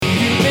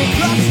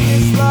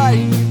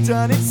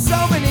done it so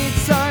many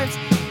times.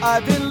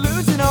 I've been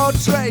losing all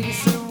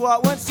trace of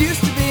what once used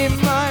to be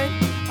mine.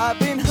 I've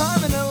been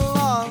humming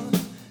along.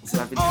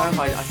 I've been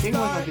terrified. I think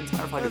I've been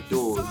terrified of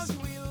doors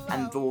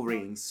and door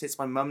rings since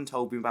my mum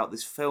told me about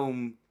this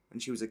film when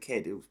she was a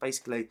kid. It was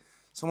basically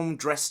someone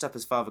dressed up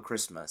as Father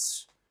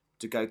Christmas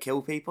to go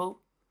kill people.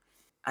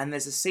 And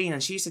there's a scene,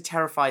 and she used to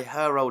terrify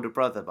her older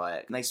brother by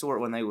it. And they saw it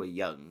when they were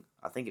young.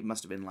 I think it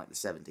must have been like the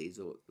 70s,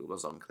 or it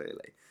was on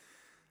clearly.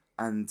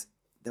 And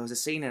there was a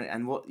scene in it,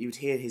 and what you'd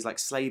hear his like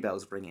sleigh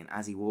bells ringing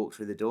as he walked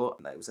through the door.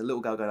 And there was a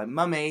little girl going like,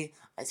 "Mummy,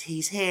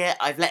 he's here.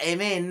 I've let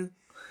him in."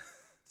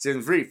 So it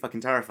was really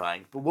fucking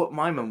terrifying. But what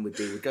my mum would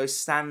do would go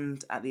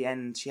stand at the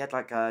end. She had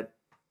like a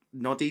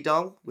noddy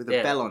doll with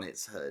a bell on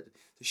its hood.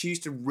 So she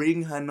used to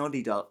ring her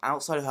noddy doll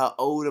outside of her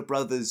older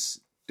brother's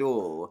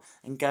door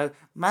and go,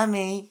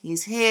 "Mummy,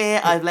 he's here.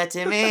 I've let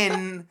him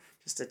in."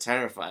 Just to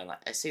terrify. Like,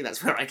 I see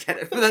that's where I get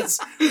it. But that's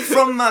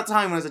from that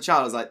time when I was a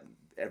child. I was like,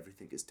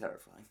 everything is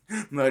terrifying.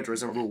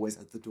 Murderers are always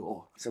at the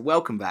door. So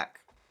welcome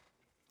back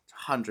to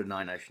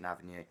 109 Ocean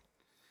Avenue.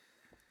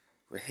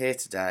 We're here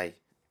today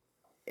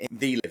in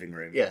the living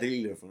room. Yeah.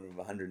 The living room of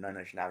 109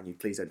 Ocean Avenue.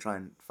 Please don't try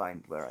and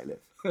find where I live.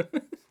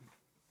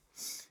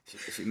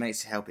 If it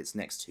makes help, it's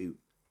next to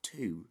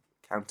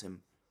count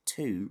them,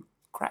 two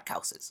crack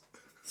houses.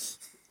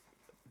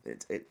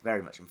 It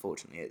very much,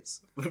 unfortunately, is.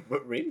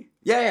 What, really?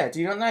 Yeah.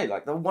 Do you not know?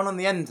 Like the one on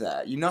the end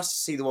there. You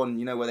must see the one.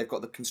 You know where they've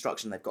got the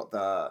construction. They've got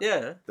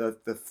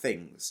the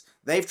things.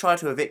 They've tried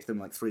to evict them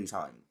like 3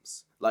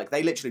 times. Like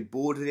they literally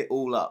boarded it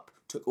all up,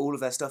 took all of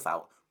their stuff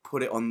out,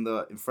 put it on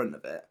in front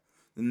of it.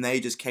 Then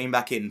they just came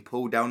back in,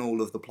 pulled down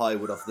all of the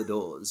plywood off the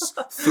doors,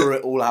 threw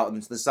it all out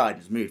into the side,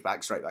 and just moved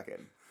straight back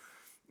in.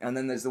 And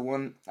then there's the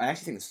one. I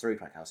actually think there's 3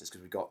 crack houses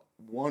because we've got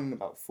one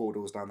about 4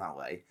 doors down that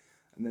way,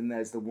 and then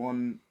there's the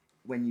one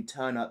when you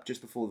turn up just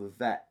before the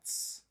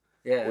vets,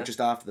 or just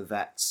after the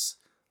vets.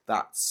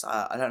 That's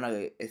I don't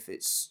know if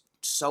it's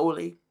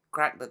solely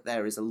crack, but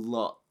there is a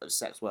lot of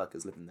sex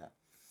workers living there,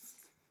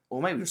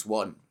 or maybe just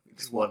one.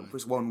 Just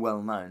one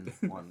well-known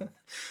one.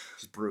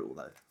 She's brutal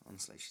though.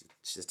 Honestly,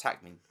 she's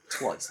attacked me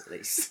twice at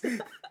least.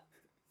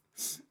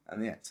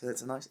 And yeah, so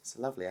it's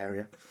a lovely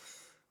area,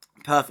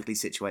 perfectly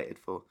situated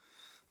for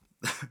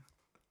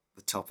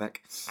the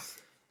topic.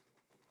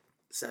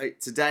 So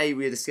today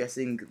we're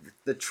discussing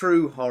the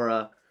true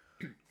horror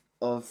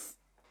of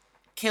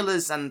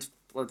killers and,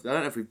 well, I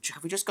don't know if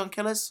have we just gone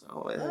killers?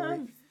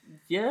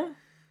 Yeah.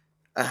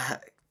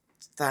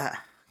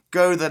 That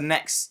go to the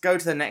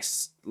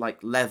next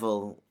like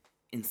level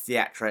in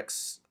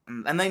theatrics,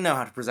 and they know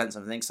how to present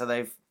something. So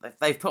they've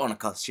put on a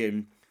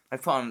costume,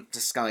 they've put on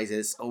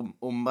disguises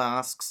or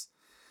masks.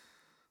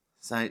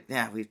 So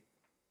yeah, we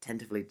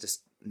tentatively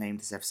just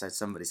named this episode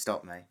 "Somebody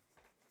Stop Me."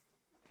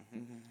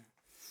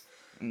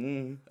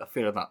 I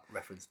feel like that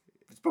reference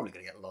is probably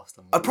going to get lost.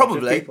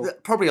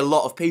 Probably a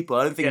lot of people.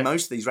 I don't think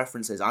most of these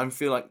references. I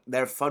feel like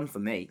they're fun for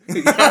me.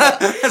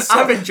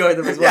 I've enjoyed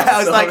them as well. Yeah, I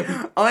was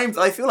like,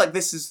 I feel like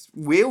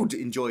we'll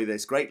enjoy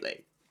this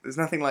greatly. There's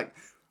nothing like.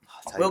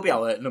 We'll be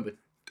our number.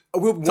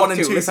 We're 1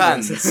 and 2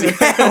 fans.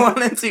 Yeah,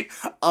 1 and 2.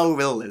 I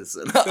will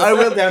listen. I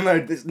will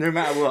download this no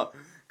matter what.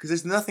 Because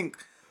there's nothing.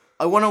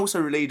 I want to also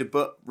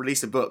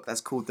release a book that's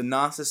called The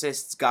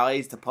Narcissist's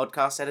Guide to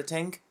Podcast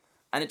Editing,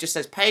 and it just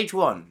says page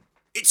 1.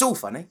 It's all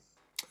funny.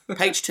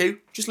 Page 2,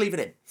 just leave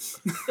it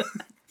in.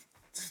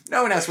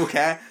 No one else will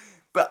care.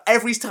 But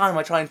every time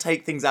I try and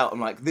take things out, I'm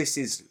like, this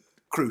is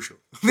crucial.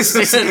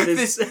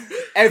 This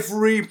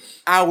every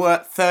hour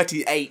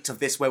 38 of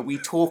this where we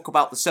talk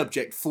about the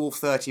subject for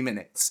 30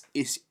 minutes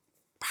is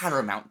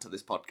paramount to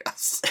this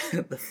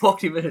podcast. The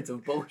 40 minutes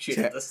of bullshit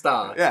at the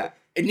start. Yeah.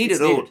 It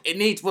needed all. It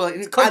needs, well,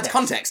 it adds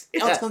context.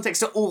 It adds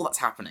context to all that's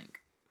happening.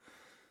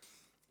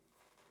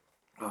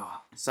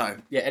 Oh, so,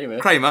 yeah, anyway.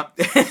 Kramer.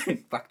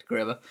 Back to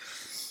Kramer.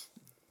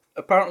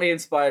 Apparently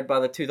inspired by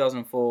the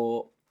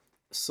 2004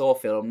 Saw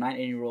film,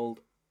 19-year-old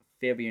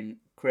Fabian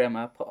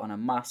Kramer put on a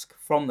mask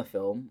from the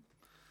film.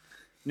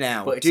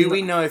 Now, do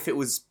we know if it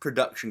was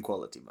production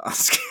quality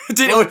mask?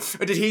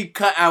 Or did he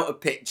cut out a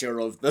picture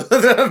of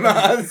the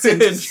mask and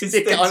just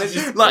stick it on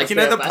it? Like, you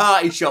know, the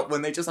party shop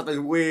when they just have those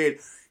weird,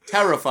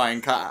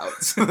 terrifying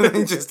cutouts that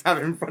they just have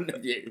in front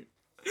of you.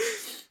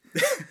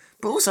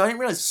 But also, I didn't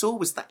realise Saw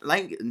was that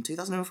late in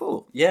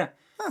 2004. Yeah.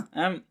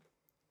 Huh.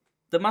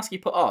 The mask he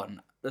put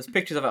on, there's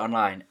pictures of it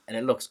online, and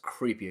it looks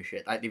creepy as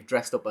shit. Like, they've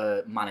dressed up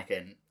a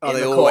mannequin. Oh,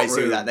 they always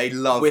do that. They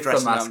love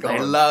dressing up. They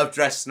love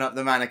dressing up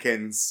the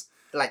mannequins.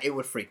 Like, it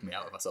would freak me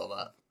out if I saw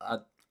that.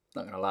 I'm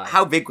not going to lie.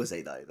 How big was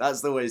he, though?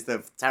 That's always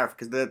the terror,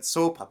 because the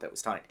Saw puppet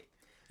was tiny.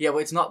 Yeah, but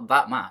it's not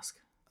that mask.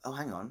 Oh,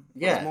 hang on.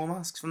 Yeah. There's more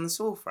masks from the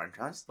Saw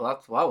franchise. Well,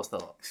 that's what I always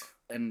thought.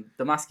 And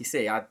the mask you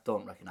see, I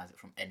don't recognise it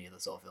from any of the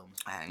Saw films.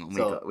 Hang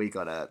on, we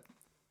got a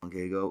on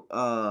Google.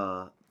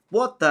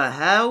 What the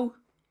hell?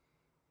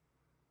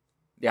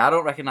 Yeah, I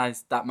don't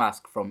recognise that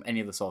mask from any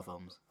of the Saw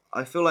films.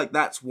 I feel like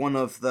that's one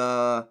of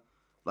the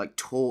like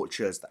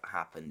tortures that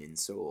happened in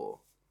Saw.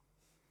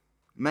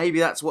 Maybe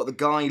that's what the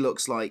guy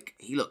looks like.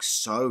 He looks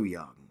so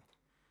young.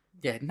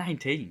 Yeah,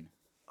 19.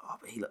 Oh,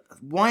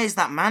 why is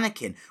that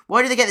mannequin?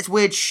 Why did they get this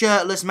weird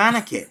shirtless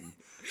mannequin?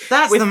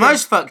 That's the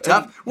most fucked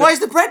up. Why is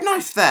the bread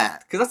knife there?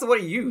 Because that's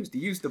what he used. He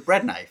used the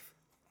bread knife.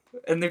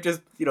 And they've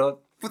just,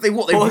 But they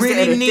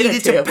really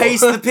needed to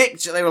paste the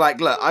picture. They were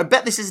like, look, I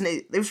bet this isn't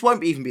it. This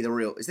won't even be the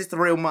real. Is this the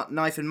real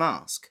knife and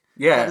mask?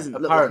 Yeah, that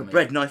doesn't look like a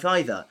bread knife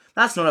either.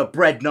 That's not a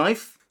bread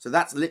knife. So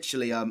that's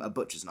literally a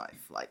butcher's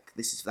knife. Like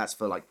that's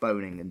for like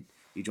boning and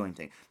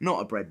jointing.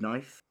 Not a bread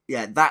knife.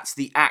 Yeah, that's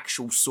the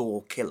actual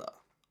Saw killer.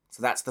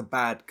 So that's the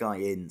bad guy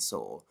in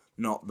Saw,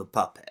 not the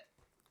puppet.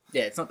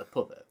 Yeah, it's not the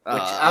puppet,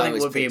 which I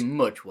think would be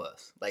much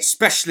worse. Like,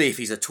 especially if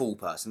he's a tall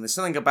person. There's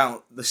something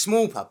about the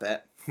small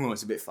puppet. Oh,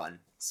 it's a bit fun.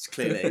 It's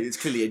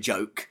clearly a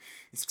joke.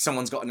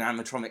 Someone's got an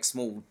animatronic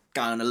small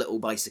guy on a little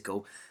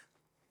bicycle.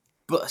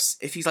 But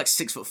if he's like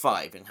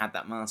 6'5" and had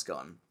that mask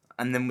on,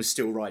 and then was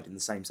still riding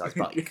the same size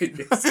bike, that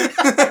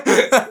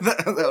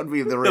would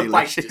be the real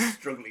bike's just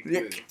struggling.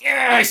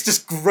 Yeah, it's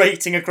just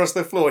grating across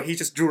the floor. He's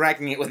just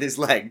dragging it with his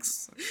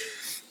legs.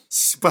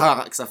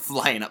 Sparks are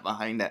flying up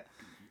behind it.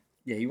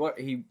 Yeah,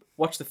 he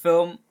watched the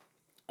film,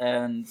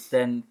 and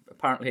then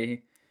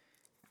apparently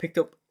picked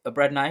up a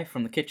bread knife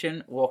from the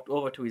kitchen, walked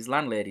over to his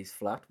landlady's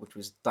flat, which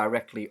was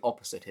directly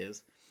opposite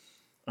his,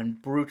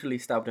 and brutally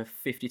stabbed her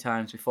 50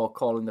 times before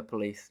calling the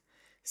police,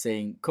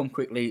 saying, "Come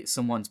quickly,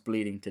 someone's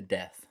bleeding to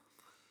death."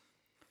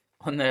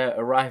 On their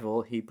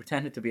arrival, he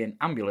pretended to be an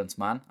ambulance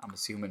man. I'm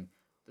assuming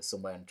there's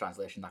somewhere in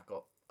translation that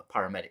got a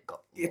paramedic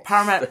got lost. Yeah,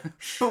 paramedic.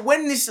 But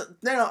when this...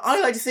 No, I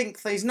like to think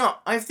that he's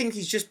not. I think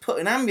he's just put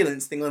an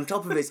ambulance thing on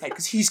top of his head,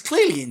 because he's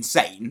clearly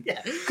insane.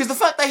 Yeah. Because the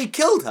fact that he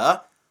killed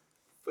her...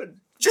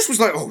 just was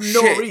like, oh, shit.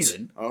 No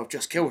reason. Oh, I've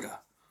just killed her.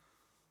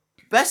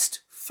 Best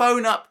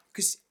phone up,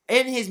 because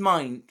in his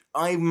mind,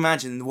 I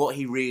imagine what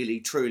he really,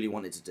 truly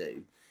wanted to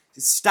do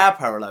is stab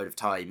her a load of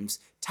times,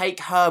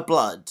 take her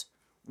blood,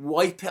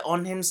 wipe it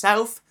on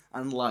himself,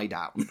 and lie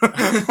down.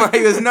 Like,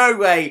 there's no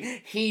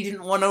way he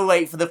didn't want to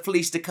wait for the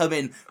police to come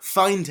in,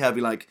 find her,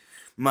 be like,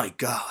 my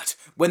God.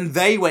 When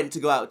they went to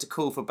go out to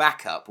call for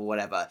backup or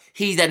whatever,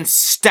 he then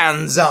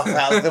stands up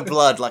out of the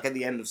blood, like at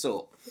the end of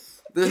Saw.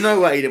 There's no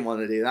way he didn't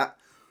want to do that.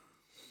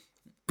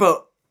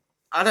 But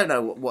I don't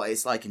know what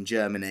it's like in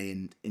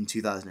Germany in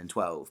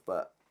 2012,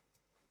 but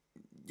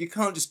you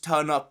can't just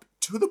turn up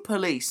to the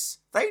police.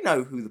 They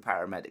know who the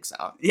paramedics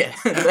are. Yeah,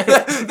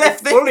 they're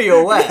fully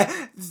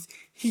aware.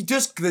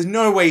 There's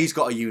no way he's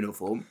got a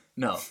uniform.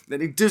 No.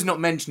 Then he does not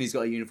mention he's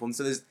got a uniform,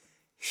 so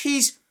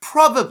he's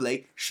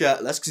probably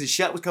shirtless, because his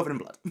shirt was covered in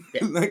blood.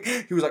 Yeah. Like,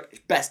 he was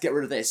like, best get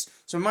rid of this.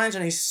 So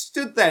imagine he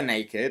stood there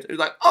naked, he was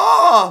like,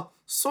 oh,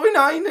 soy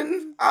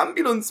einen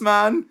ambulance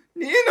man,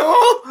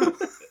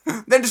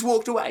 then just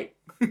walked away.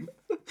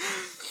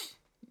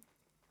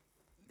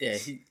 Yeah,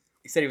 he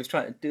said he was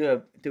trying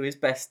to do his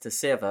best to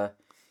save her.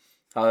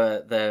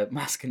 However, the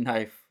mask and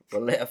knife were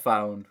later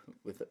found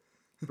with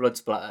blood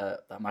splatter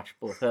that matched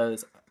both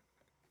hers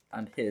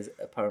and his.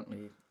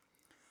 Apparently,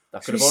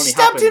 that could have only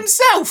stabbed happened.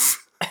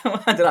 Himself.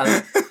 I don't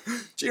know.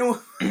 Do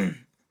you know?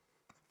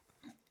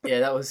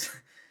 Yeah, that was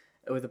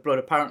with the blood.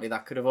 Apparently,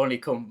 that could have only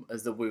come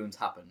as the wounds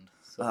happened.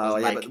 So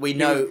yeah, but we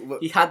know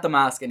he had the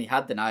mask and he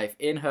had the knife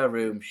in her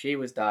room. She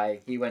was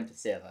dying. He went to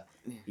save her.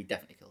 He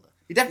definitely killed her.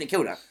 He definitely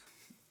killed her.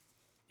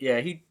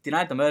 Yeah, he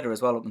denied the murder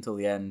as well up until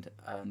the end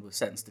and was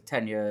sentenced to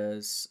 10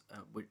 years,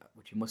 which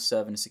he must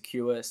serve in a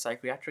secure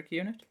psychiatric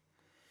unit.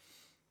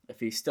 If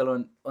he's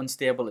still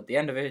unstable at the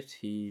end of it,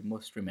 he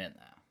must remain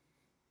there,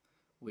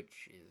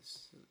 which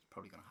is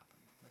probably going to happen.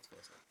 Let's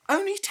face it.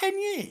 Only 10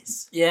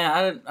 years?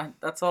 Yeah,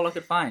 that's all I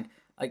could find.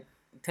 Like,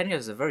 10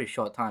 years is a very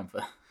short time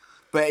for...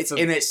 But it's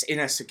in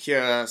a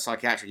secure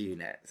psychiatric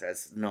unit, so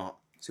it's not.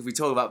 So if we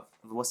talk about,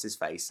 what's his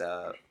face,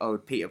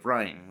 Peter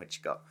Bryan,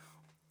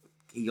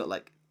 he got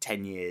like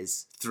 10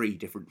 years 3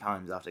 different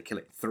times after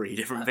killing 3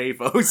 different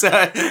people,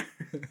 so...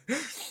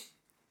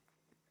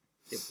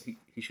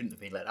 He shouldn't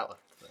have been let out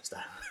the first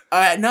time.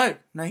 No,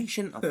 he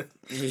shouldn't have.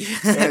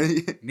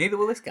 Neither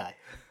will this guy.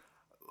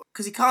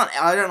 Because he can't,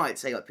 I don't like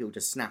to say like people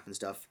just snap and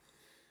stuff,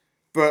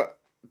 but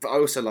I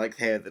also like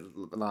here the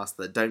last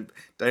that don't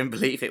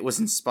believe it was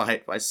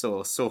inspired by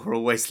Saw. Saw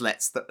always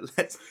gives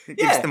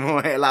them a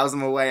way, allows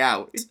them a way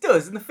out. It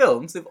does in the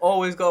films. They've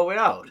always got a way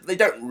out. They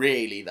don't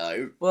really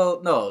though.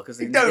 Well, no, because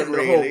they don't get the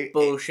really. whole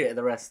bullshit of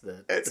the rest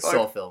of the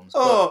Saw films.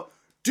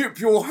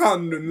 Dip your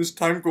hand in this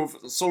tank of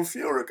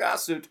sulfuric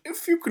acid.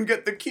 If you can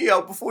get the key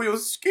out before your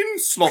skin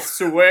sloughs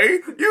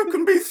away, you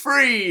can be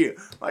free.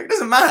 Like, it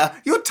doesn't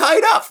matter. You're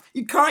tied up.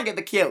 You can't get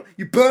the key out.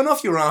 You burn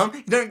off your arm.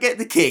 You don't get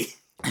the key.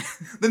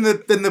 then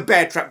the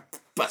bear trap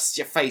busts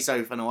your face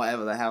open or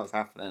whatever the hell's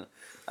happening.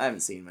 I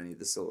haven't seen many of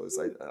the Saws.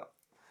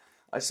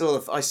 I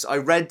saw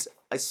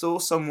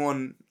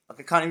someone, like,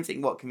 I can't even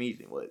think what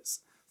comedian it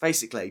was,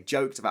 basically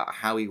joked about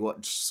how he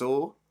watched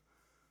Saw.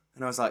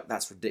 And I was like,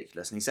 that's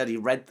ridiculous. And he said he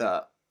read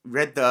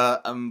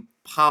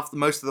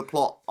most of the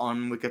plot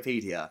on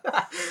Wikipedia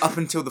up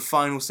until the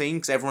final scene,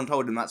 because everyone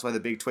told him that's where the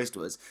big twist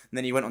was. And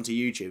then he went onto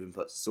YouTube and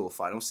put Saw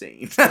final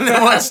scene and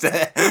then watched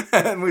it.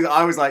 And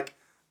I was like,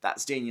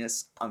 that's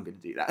genius. I'm going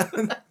to do that.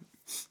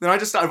 Then I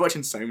just started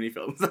watching so many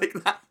films like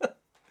that.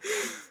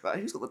 Like,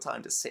 who's got the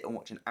time to sit and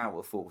watch an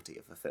hour 40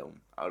 of a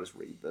film? I'll just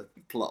read the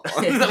plot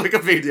on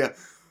Wikipedia.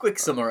 Quick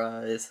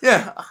summarise.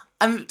 Yeah,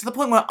 and to the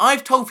point where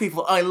I've told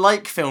people I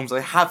like films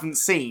I haven't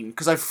seen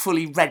because I've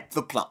fully read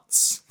the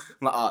plots.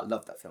 I'm like, I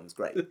love that film, it's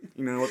great.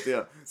 You know what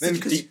the... Such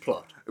a deep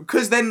plot.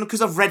 Because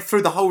I've read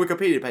through the whole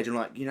Wikipedia page, I'm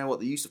like, you know what,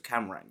 the use of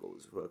camera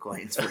angles were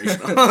quite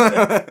inspirational.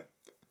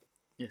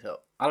 Yeah, so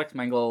Alex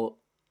Mangle,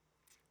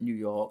 New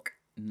York,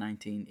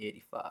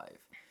 1985.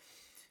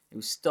 He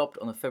was stopped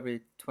on the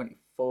February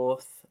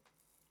 24th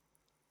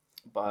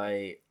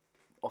by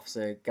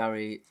Officer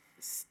Gary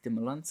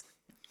Stimulansk.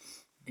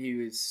 He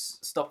was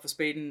stopped for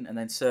speeding and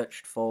then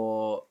searched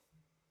for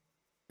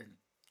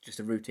just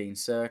a routine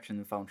search and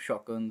then found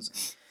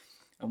shotguns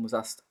and was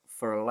asked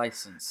for a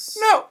license.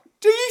 No,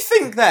 do you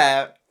think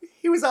there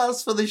he was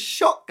asked for the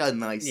shotgun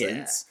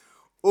license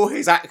or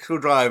his actual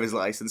driver's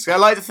license? I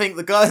like to think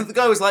the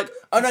guy was like,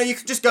 oh no, you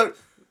can just go...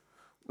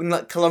 In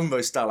like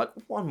Columbo style, like,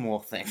 one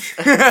more thing.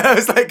 I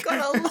was like,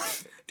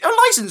 a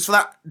license for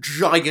that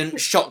giant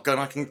shotgun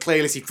I can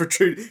clearly see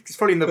protrude. It's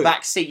probably in the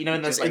back seat, you know,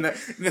 in the thing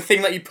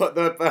that you put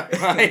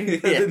behind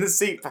in the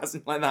seat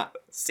passing like that,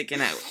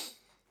 sticking out.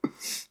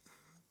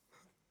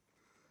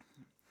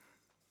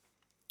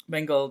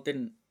 Mangle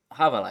didn't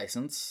have a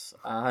license,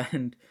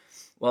 and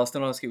while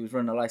Stanowski was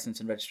running a license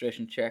and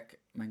registration check,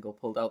 Mangle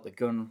pulled out a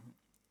gun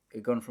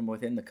from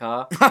within the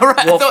car. Right,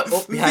 I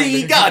thought,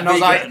 the gun. I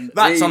was like,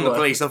 that's on the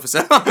police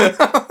officer.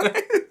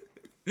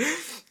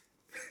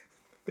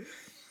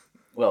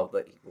 Well,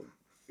 they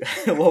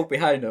walked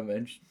behind him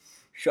and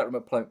shot him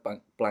at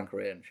blank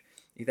range.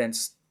 He then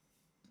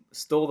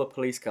stole the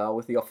police car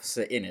with the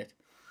officer in it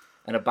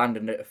and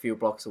abandoned it a few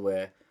blocks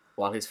away,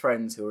 while his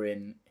friends who were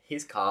in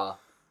his car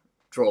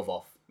drove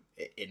off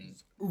in...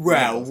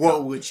 Well,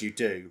 what would you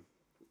do?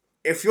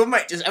 If your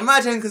mate, just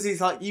imagine, because he's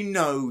like,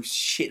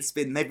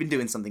 they've been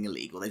doing something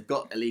illegal. They've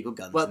got illegal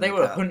guns. Well, they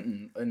were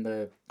hunting in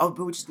the... Oh,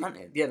 but we're just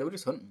hunting? Yeah, they were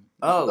just hunting.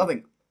 Oh.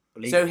 Nothing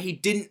illegal. So he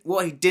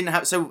didn't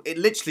have, so it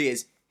literally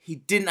is, he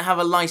didn't have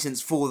a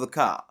license for the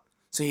car.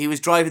 So he was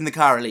driving the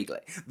car illegally.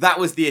 That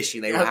was the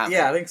issue they were having.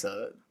 Yeah, I think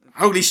so.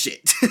 Holy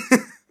shit.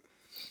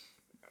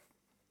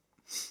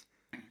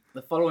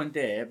 The following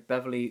day,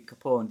 Beverly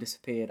Capone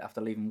disappeared after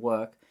leaving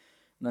work.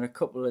 And then a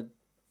couple of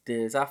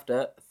days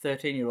after, a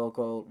 13-year-old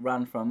girl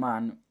ran from a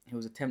man who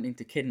was attempting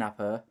to kidnap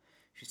her.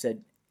 She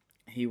said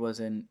he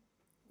was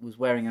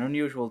wearing an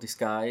unusual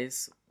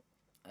disguise,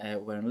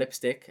 wearing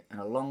lipstick and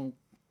a long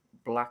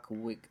black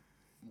wig.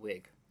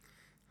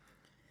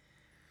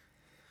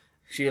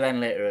 She then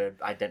later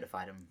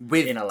identified him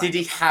in a line. Did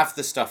he have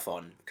the stuff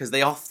on? Because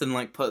they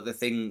often put the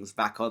things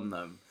back on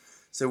them.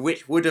 So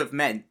which would have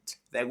meant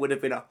there would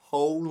have been a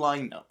whole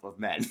lineup of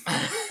men.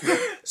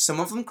 Some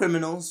of them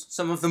criminals,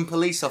 some of them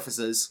police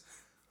officers,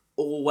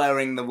 all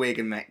wearing the wig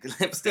and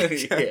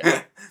lipstick.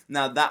 Yeah.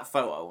 Now that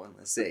photo I want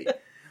to see.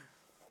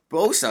 But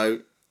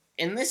also,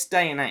 in this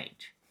day and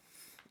age,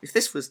 if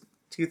this was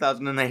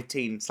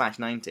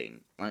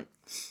 2018/19,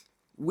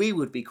 we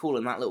would be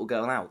calling that little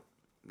girl out.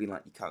 Being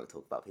like, you can't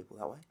talk about people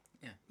that way.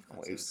 Yeah.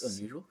 It's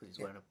unusual because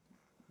he's wearing a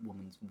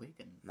woman's wig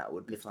and... That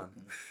would be fun.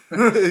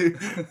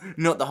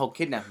 Not the whole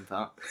kidnapping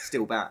part.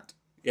 Still bad.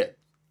 Yeah.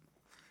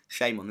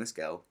 Shame on this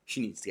girl.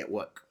 She needs to get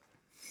work.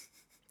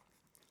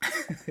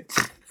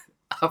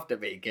 After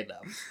being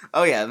kidnapped.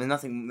 Oh yeah, there's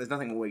nothing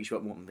more you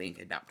should want than being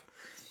kidnapped.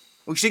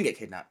 Well, she didn't get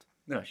kidnapped.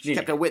 No, she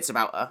kept her wits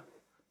about her.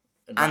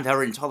 And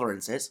her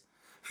intolerances.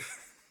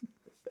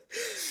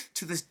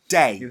 To this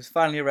day. He was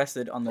finally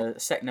arrested on the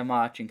 2nd of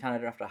March in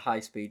Canada after a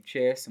high-speed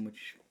chase in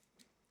which,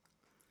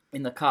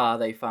 in the car,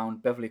 they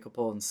found Beverly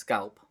Capone's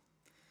scalp.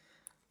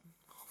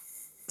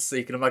 So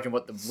you can imagine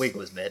what the wig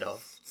was made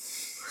of.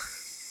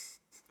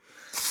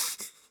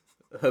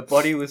 Her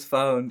body was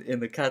found in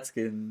the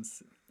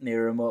Catskills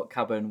near a remote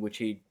cabin which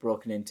he'd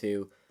broken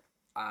into,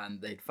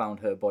 and they'd found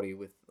her body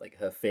with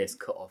her face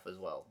cut off as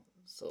well.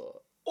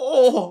 So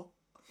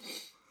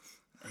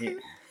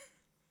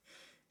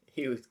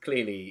he was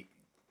clearly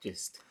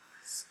just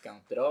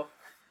scamped it off.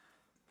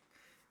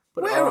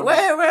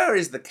 Where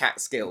is the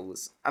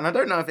Catskills? And I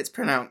don't know if it's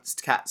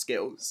pronounced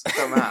Catskills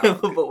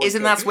somehow.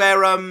 Isn't that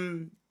where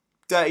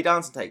Dirty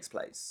Dancing takes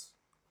place?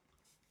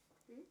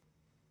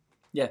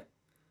 Yeah.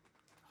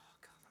 Oh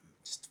God,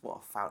 just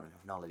what a fountain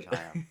of knowledge I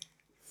am.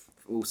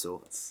 All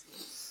sorts.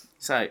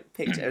 So, I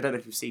don't know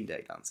if you've seen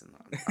Dirty Dancing.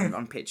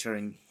 I'm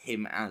picturing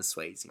him as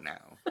Swayze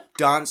now.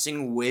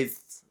 Dancing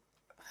with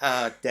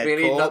her dead corpse.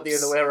 Really, not the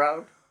other way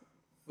around?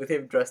 With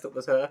him dressed up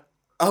as her?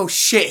 Oh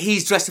shit,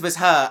 he's dressed up as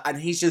her and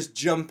he's just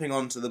jumping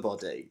onto the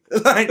body.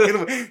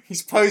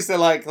 He's posed there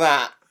like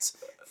that.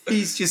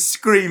 He's just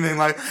screaming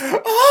I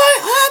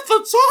had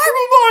the time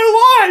of my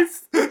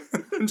life!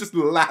 And just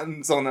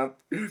lands on her,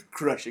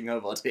 crushing her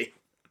body.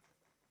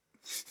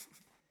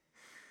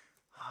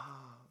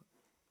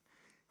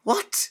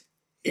 What?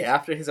 Yeah,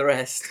 after his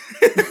arrest.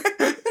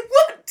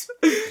 What?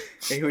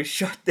 He was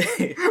shot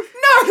dead.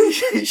 No!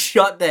 He was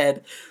shot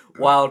dead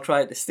while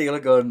trying to steal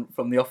a gun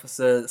from the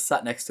officer that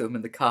sat next to him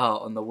in the car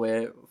on the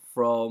way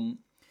from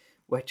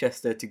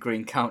Westchester to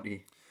Greene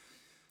County.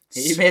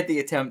 He made the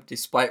attempt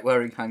despite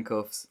wearing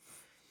handcuffs.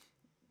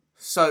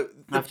 So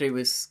after he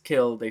was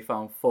killed, they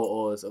found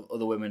photos of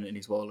other women in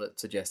his wallet,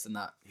 suggesting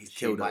that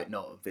killed might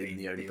not have been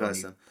the only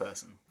person.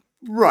 Person.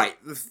 Right.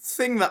 The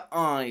thing that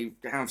I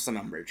have some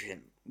umbrage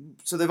in.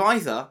 So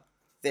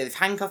they've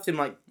handcuffed him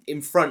like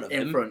in front of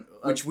him,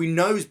 which we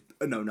know is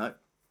a no.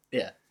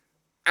 Yeah.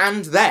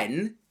 And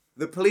then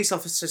the police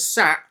officer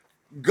sat,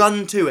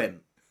 gun to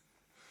him.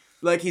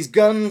 Like, his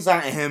gun's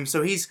at him,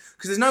 so because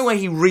there's no way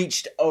he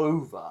reached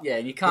over. Yeah,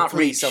 and you can't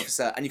police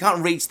officer, and you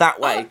can't reach that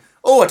way.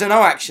 I don't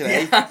know, actually.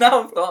 Yeah,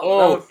 no,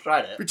 I've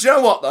tried it. But you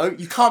know what, though?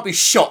 You can't be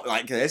shot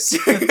like this.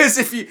 Because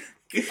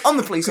on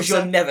the police officer...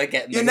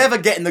 You're never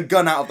getting the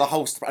gun out of the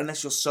holster,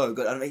 unless you're so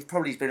good. And he's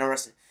probably been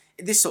arrested.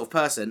 This sort of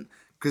person,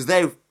 because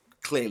they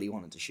clearly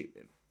wanted to shoot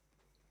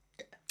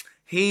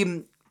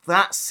him.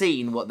 That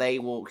scene, what they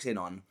walked in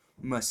on,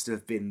 must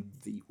have been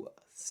the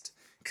worst.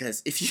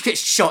 Because if you get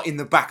shot in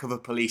the back of a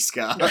police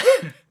car,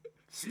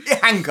 you're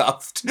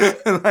handcuffed.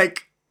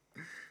 Like,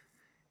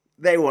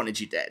 they wanted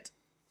you dead.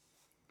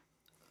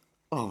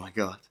 Oh my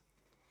god.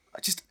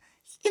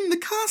 In the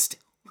car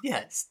still.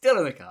 Yeah, still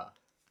in the car.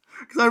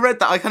 Because I read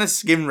that, I kind of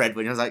skim-read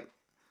when I was like,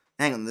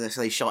 hang on, so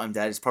they shot him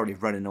dead, he's probably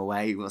running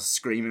away, he was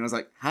screaming, I was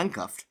like,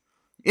 handcuffed.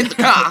 In the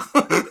car!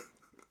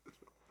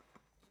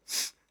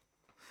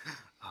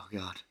 Oh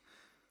god.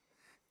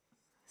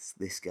 It's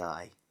this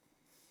guy.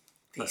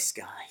 This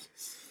guy.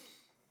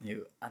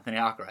 You, Anthony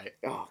Arkwright.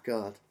 Oh,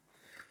 God.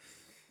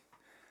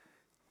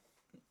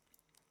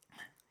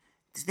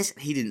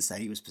 He didn't say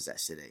he was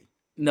possessed, did he?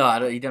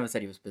 No, he never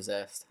said he was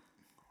possessed.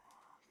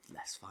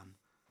 Less fun.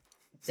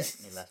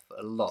 Definitely less fun.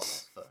 A lot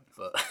less fun,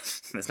 but...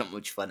 There's not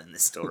much fun in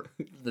this story.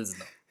 There's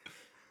not.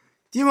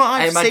 Do you know what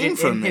I've seen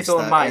from in this, his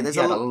own mind, he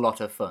had a lot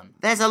of fun.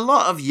 There's a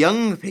lot of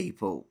young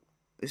people.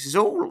 This is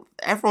all...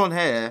 Everyone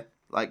here,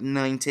 like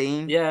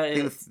 19. Yeah, I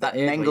think that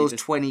Mengel's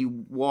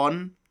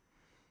 21.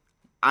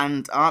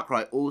 And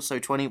Arkwright also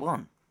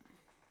 21.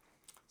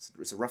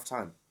 It's a rough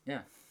time.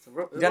 Yeah, it's a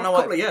rough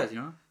couple of years, you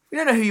know. You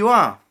don't know who you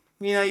are.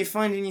 You know, you're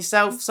finding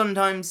yourself.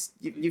 Sometimes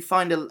you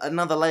find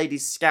another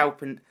lady's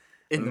scalp and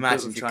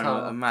imagine trying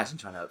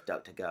to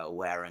abduct a girl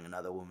wearing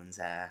another woman's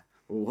hair.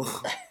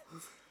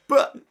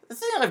 But the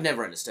thing I've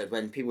never understood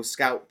when people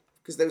scalp,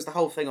 because there was the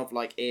whole thing of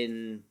like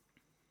in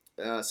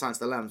Silence of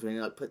the Lambs when he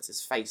like puts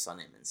his face on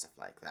him and stuff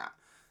like that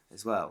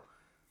as well.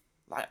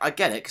 Like, I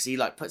get it, because he,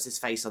 like, puts his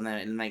face on there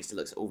and makes it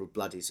look all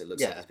bloody, so it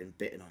looks like he's been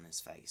bitten on his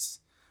face.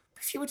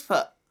 But if you would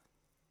put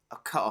a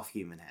cut-off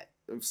human head,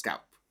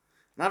 scalp,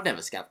 and I've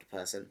never scalped a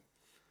person,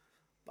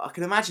 but I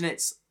can imagine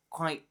it's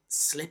quite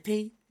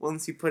slippy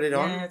once you put it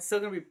on. Yeah, it's still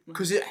going to be...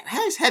 Because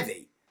hair's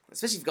heavy,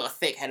 especially if you've got a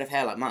thick head of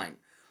hair like mine.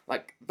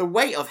 Like, the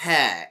weight of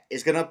hair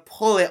is going to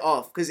pull it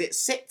off, because it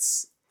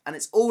sits, and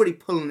it's already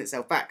pulling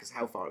itself back, because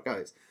how far it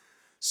goes.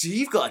 So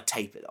you've got to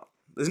tape it on.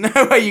 There's no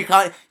way you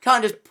can't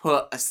just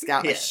put a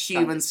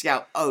human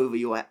scalp over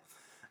your head.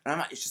 And I'm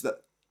like, it's just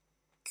that...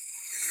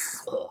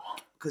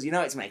 Because you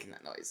know it's making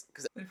that noise.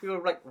 Because if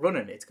you're like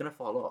running, it's going to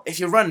fall off. If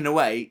you're running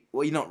away,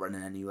 well, you're not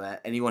running anywhere.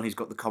 Anyone who's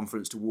got the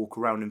confidence to walk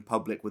around in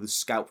public with a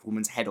scalped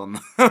woman's head on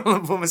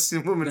them, woman's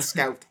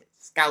scalp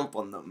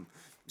on them,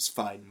 is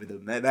fine with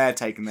them. They're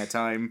taking their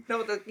time.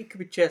 No, he could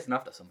be chasing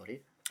after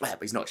somebody. Yeah,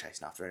 but he's not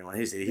chasing after anyone,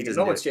 is he?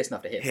 No one's chasing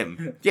after him.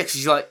 Yeah, because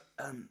he's like,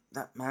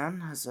 that man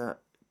has a...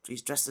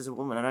 He's dressed as a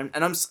woman,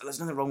 there's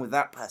nothing wrong with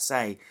that per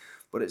se,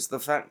 but it's the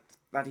fact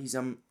that he's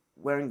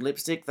wearing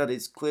lipstick that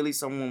is clearly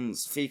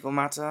someone's fecal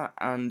matter,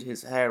 and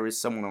his hair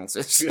is someone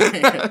else's.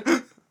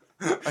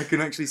 I can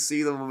actually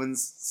see the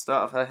woman's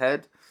start of her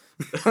head.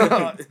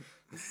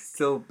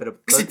 Still a bit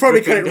of... Because he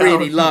probably cut it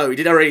really low. He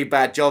did a really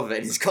bad job of it,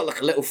 and he's got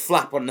like a little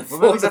flap on the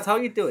forehead. That's how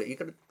you do it. You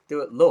got to do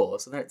it low,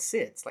 so then it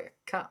sits like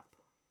a cap.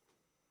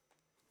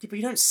 Yeah, but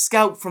you don't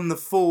scalp from the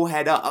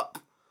forehead up.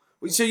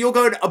 So you're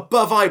going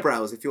above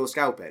eyebrows if you're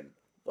scalping?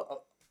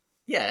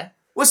 Yeah.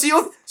 Well,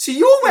 so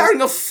you're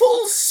wearing a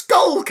full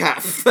skull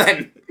cap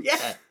then?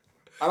 Yeah.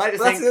 I like to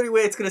think that's the only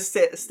way it's going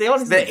to stay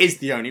on, isn't it? That is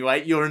the only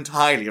way. You're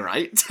entirely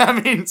right. I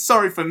mean,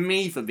 sorry for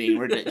me for being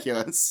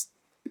ridiculous.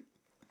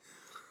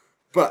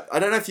 But I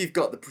don't know if you've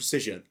got the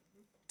precision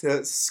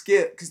to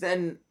skip, because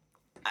then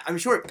I'm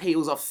sure it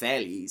peels off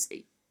fairly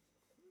easy.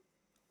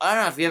 I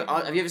don't know,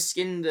 have you ever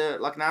skinned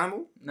like an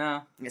animal?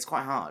 No. It's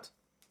quite hard.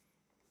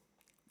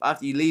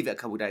 After you leave it a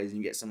couple of days and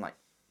you get some like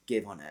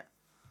give on it.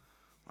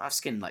 I've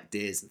skinned like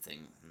deers and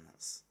things,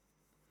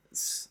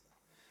 and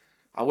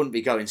I wouldn't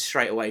be going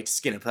straight away to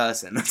skin a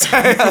person.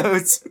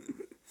 You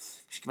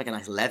should make a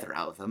nice leather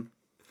out of them,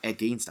 Ed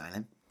Gein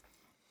styling.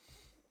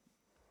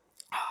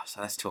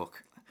 So let's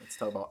talk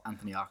about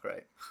Anthony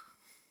Arkwright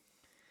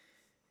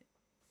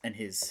and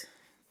his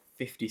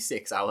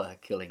 56-hour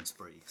killing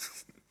spree.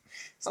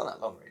 It's not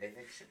that long, really.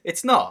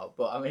 It's not,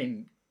 but I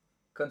mean,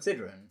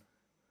 considering.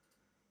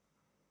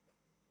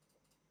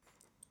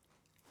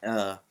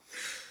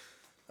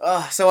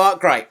 So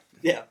Arkwright.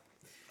 Yeah.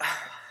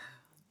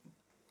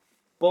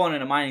 Born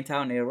in a mining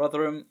town near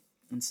Rotherham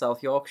in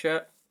South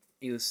Yorkshire,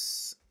 he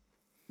was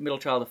middle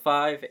child of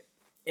 5,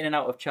 in and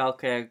out of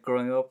childcare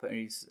growing up, and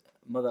his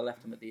mother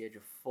left him at the age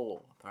of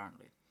 4,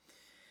 apparently.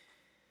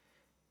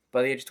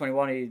 By the age of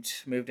 21, he'd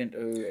moved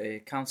into a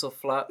council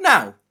flat.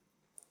 Now,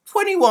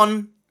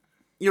 21,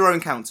 your own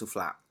council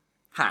flat.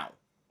 How?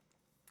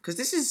 Because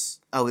this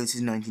is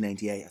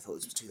 1988. I thought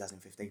this was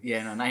 2015.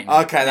 Yeah, no, 19.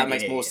 Okay, that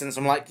makes more sense.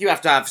 I'm like, you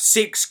have to have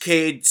 6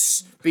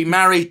 kids, be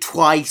married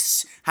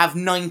twice, have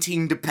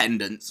 19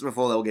 dependents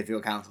before they'll give you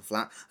a council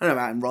flat. I don't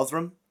know about in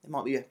Rotherham. There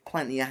might be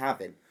plenty of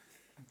having.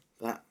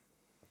 But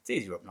it's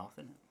easier up north,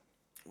 isn't it?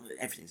 Well,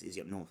 everything's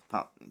easy up north.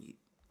 Apart you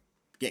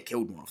get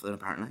killed more often,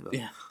 apparently. But.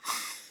 Yeah.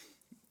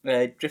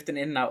 Drifting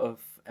in and out of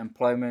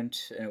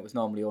employment, and it was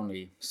normally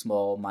only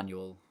small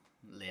manual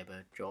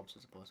labour jobs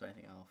as opposed to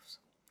anything else.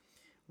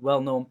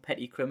 Well-known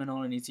petty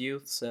criminal in his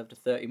youth, served a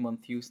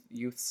 30-month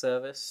youth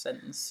service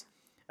sentence,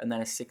 and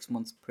then a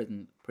 6-month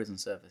prison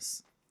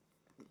service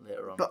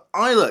later on. But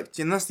I looked,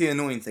 and that's the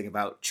annoying thing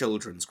about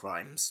children's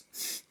crimes.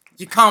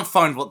 You can't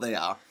find what they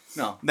are.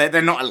 No.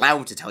 They're not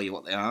allowed to tell you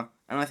what they are,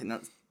 and I think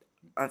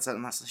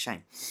that's a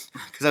shame.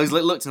 Because I was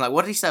looked and like,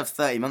 what did he serve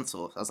 30 months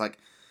for? I was like,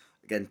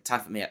 again,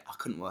 tap at me, I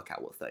couldn't work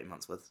out what 30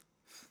 months was.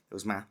 There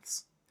was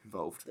maths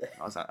involved.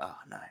 I was like, oh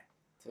no.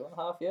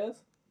 2.5 years?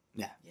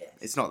 Yeah. Yes.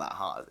 It's not that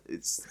hard.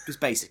 It's just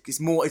basic.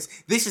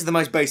 This is the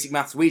most basic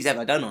maths we've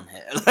ever done on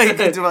here. Like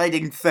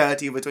dividing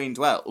 30 between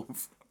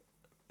 12.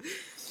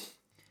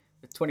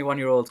 The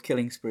 21-year-old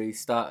killing spree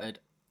started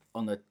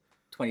on the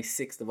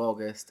 26th of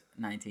August,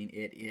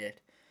 1988.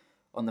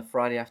 On the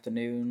Friday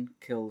afternoon,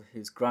 killed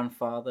his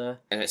grandfather.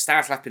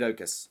 Staros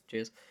Lapidokis.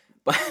 Cheers.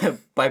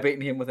 By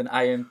beating him with an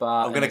iron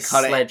bar and a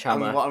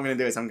sledgehammer. What I'm going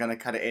to do is I'm going to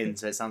cut it in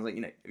so it sounds like,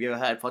 have you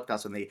ever heard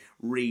podcasts when they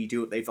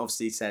redo it? They've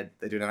obviously said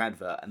they're doing an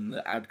advert and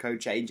the ad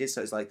code changes,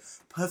 so it's like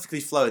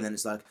perfectly flow and then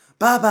it's like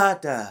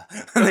ba-ba-da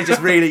and they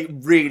just really,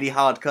 really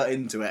hard cut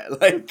into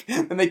it. Like,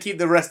 and they keep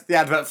the rest of the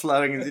advert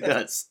flowing as it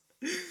does.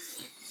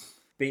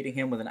 Beating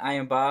him with an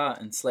iron bar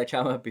and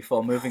sledgehammer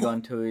before moving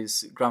on to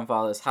his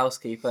grandfather's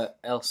housekeeper,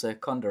 Elsa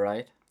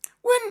Condorite.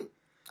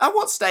 At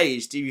what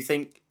stage do you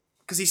think...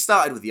 Because he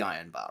started with the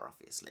iron bar,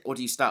 obviously. Or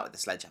do you start with the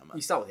sledgehammer?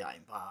 You start with the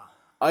iron bar.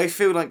 I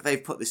feel like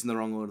they've put this in the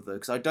wrong order, though,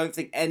 because I don't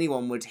think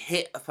anyone would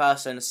hit a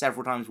person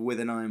several times with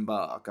an iron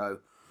bar, go,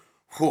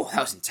 whew, that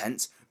was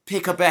intense,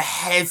 pick up a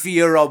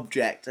heavier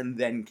object, and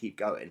then keep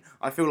going.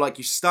 I feel like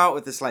you start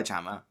with the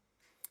sledgehammer,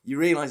 you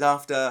realise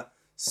after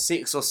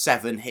 6 or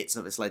 7 hits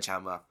of a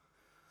sledgehammer,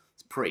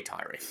 it's pretty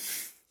tiring.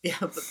 Yeah,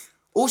 but...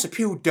 Also,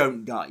 people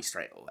don't die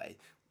straight away,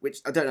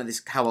 which, I don't know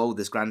how old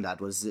this granddad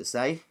was, does it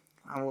say?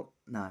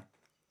 No.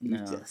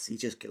 He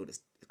just killed his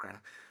granddad.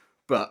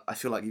 But I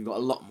feel like you've got a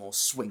lot more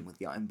swing with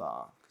the iron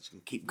bar, because you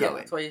can keep going. Yeah,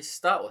 that's why you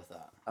start with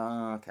that.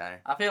 Oh, okay.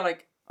 I feel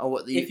like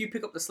if you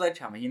pick up the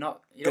sledgehammer, you don't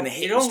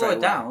go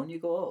down, you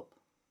go up.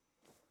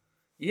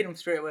 You hit him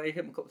straight away, you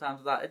hit him a couple times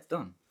with that, it's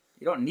done.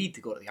 You don't need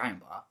to go to the iron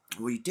bar.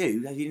 Well, you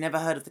do. Have you never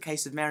heard of the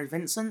case of Mary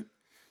Vincent?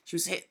 She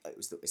was hit...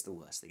 It's the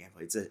worst thing ever.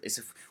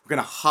 We're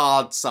going to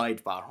hard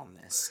sidebar on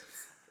this.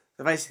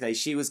 So basically,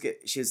 she was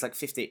like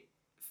 50...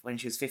 When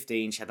she was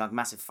 15, she had like a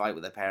massive fight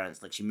with her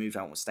parents. Like, she moved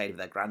out and stayed with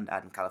her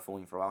granddad in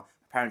California for a while.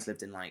 Her parents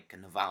lived in like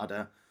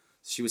Nevada.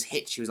 She was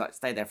hit. She was like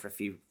stayed there for a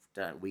few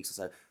weeks or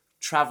so.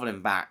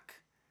 Traveling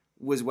back,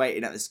 was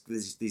waiting at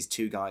these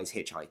 2 guys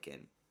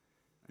hitchhiking,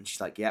 and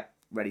she's like, "Yep,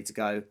 ready to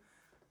go."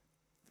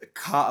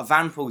 A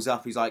van pulls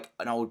up. He's like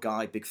an old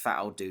guy, big fat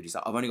old dude. He's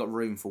like, "I've only got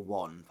room for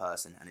 1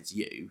 person, and it's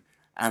you."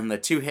 And the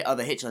 2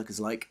 other hitchhikers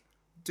are like,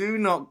 "Do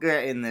not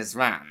get in this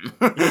van,"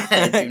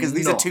 because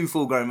these are 2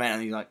 full-grown men,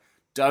 and he's like,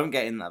 "Don't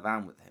get in that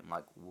van with him.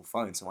 Like, we'll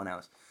find someone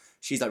else."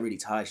 She's like really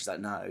tired. She's like,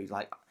 "No,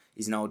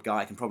 he's an old guy.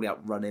 I can probably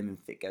outrun him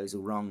if it goes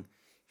all wrong."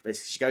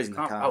 Basically, she goes in the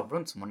car. Can't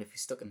outrun someone if you're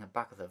stuck in the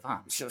back of the van.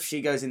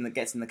 She gets in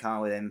the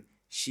car with him.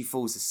 She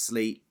falls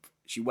asleep.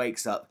 She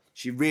wakes up.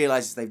 She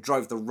realizes they've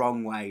drove the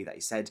wrong way. That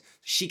he said.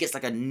 She gets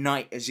like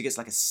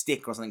a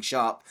stick or something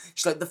sharp.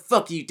 She's like, "The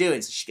fuck are you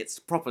doing?" So she gets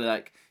properly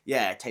like,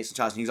 takes some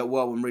charge. And he's like,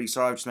 "Well, I'm really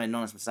sorry. I've just made an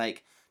honest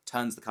mistake."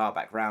 Turns the car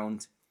back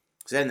round.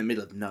 Because they're in the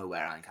middle of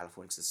nowhere out in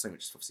California, because there's so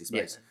much obviously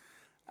space.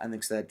 Yeah. And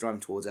then they're driving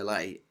towards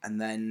LA, and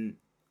then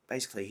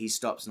basically he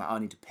stops and like, "I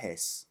need to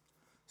piss."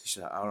 So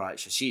she's like, "Alright."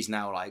 So she's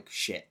now like,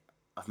 "Shit,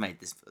 I've made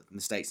this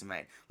mistakes I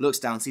made." Looks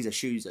down, sees her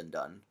shoes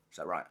undone. She's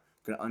like, "Right,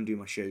 I'm gonna undo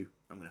my shoe.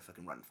 I'm gonna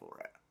fucking run for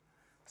it."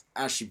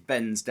 As she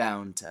bends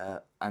down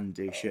to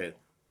undo shoe,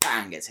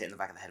 bang, gets hit in the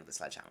back of the head with a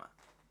sledgehammer.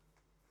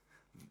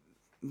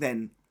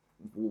 Then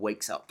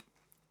wakes up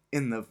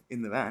in the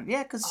van.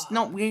 Yeah, because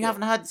we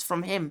haven't heard this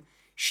from him.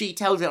 She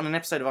tells it on an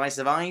episode of I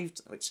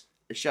Survived, which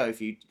a show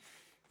if you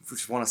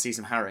just want to see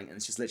some harrowing, and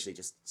it's just literally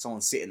just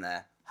someone sitting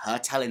there, her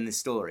telling this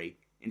story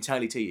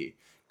entirely to you,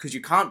 because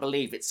you can't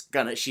believe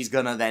she's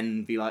gonna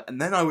then be like,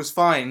 "And then I was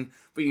fine,"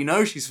 but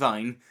she's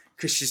fine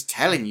because she's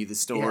telling you the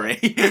story.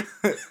 Yeah.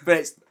 But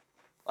it's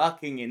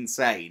fucking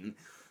insane.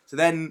 So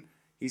then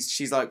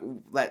she's like,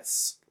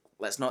 let's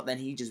not. Then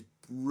he just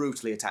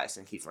brutally attacks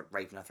her and keeps like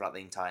raping her throughout the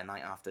entire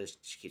night. After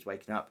she keeps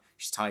waking up,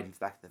 she's tied into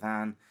the back of the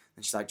van,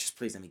 and she's like, "Just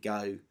please let me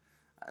go."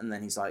 And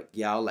then he's like,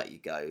 "Yeah, I'll let you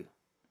go."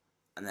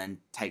 And then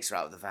takes her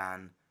out of the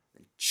van,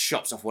 and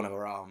chops off one of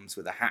her arms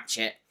with a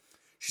hatchet.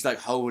 She's like,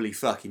 holy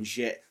fucking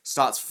shit.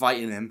 Starts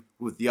fighting him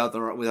with her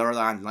other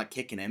hand, like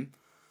kicking him.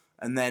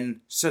 And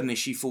then suddenly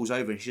she falls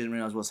over and she doesn't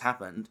realise what's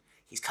happened.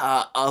 He's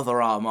cut her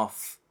other arm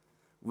off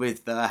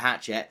with the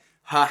hatchet.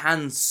 Her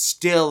hand's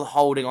still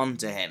holding on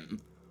to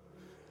him.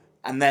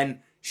 And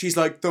then she's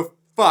like, the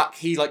fuck?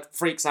 He like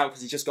freaks out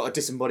because he's just got a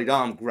disembodied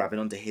arm grabbing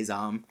onto his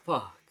arm.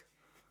 Fuck.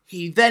 So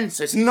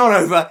it's not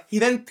over. He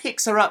then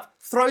picks her up,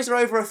 throws her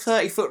over a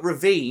 30-foot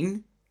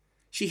ravine.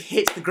 She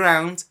hits the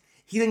ground.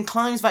 He then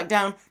climbs back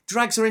down,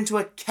 drags her into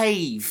a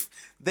cave,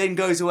 then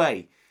goes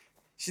away.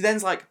 She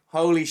then's like,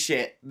 holy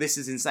shit, this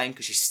is insane,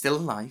 because she's still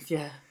alive.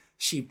 Yeah.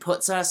 She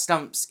puts her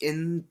stumps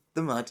in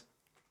the mud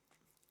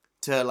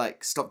to,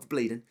 like, stop the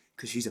bleeding,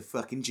 because she's a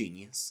fucking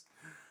genius.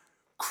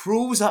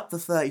 Crawls up the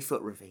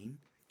 30-foot ravine,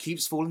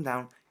 keeps falling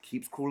down,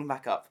 keeps crawling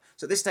back up.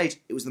 So at this stage,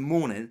 it was the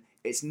morning.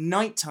 It's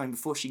nighttime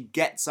before she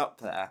gets up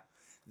there.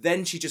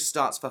 Then she just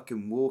starts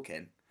fucking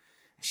walking.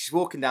 She's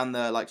walking down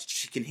the, like,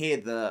 she can hear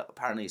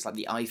apparently it's like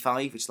the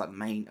I-5, which is like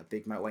a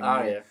big motorway.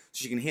 Oh, yeah.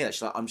 So she can hear that.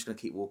 She's like, I'm just going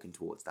to keep walking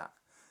towards that.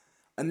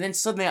 And then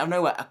suddenly out of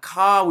nowhere, a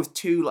car with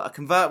a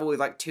convertible with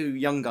like two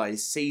young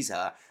guys sees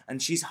her,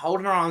 and she's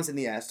holding her arms in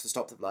the air to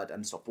stop the blood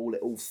and stop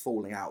all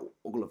falling out,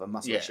 all of her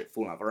muscle and shit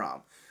falling out of her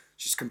arm.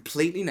 She's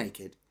completely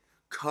naked,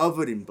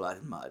 covered in blood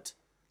and mud,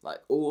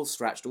 like all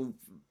scratched, all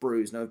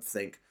bruised, no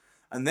think.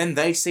 And then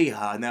they see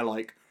her and they're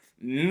like,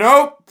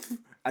 nope!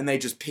 And they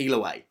just peel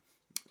away.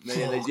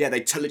 They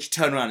literally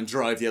turn around and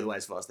drive the other way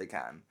as fast as they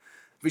can.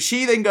 But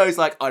she then goes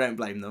like, I don't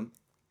blame them.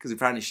 Because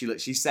apparently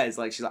she says,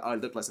 like, I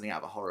look like something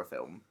out of a horror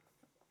film.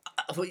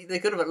 Well, they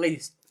could have at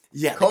least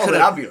called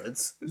an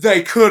ambulance.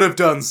 They could have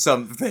done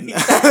something.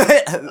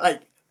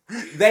 Like,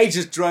 they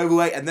just drove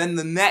away. And then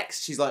the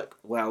next, she's like,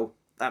 well,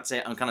 that's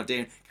it. I'm kind of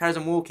doing. Carries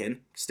on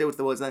walking, still to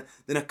the woods.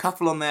 Then a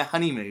couple on their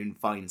honeymoon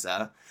finds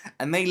her.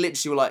 And they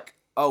literally were like,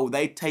 oh,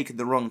 they'd taken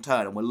the wrong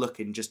turn and were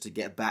looking just to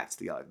get back to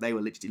the guy. They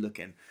were literally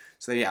looking.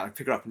 So I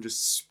pick her up and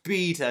just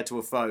speed her to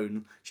a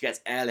phone. She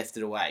gets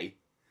airlifted away.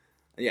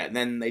 And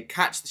then they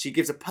she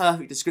gives a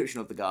perfect description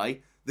of the guy.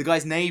 The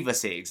guy's neighbour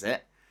sees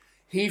it.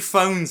 He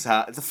phones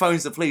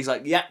the police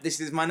like, yep, this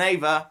is my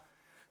neighbour.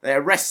 They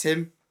arrest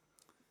him.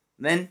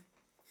 And then,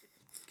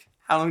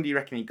 how long do you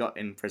reckon he got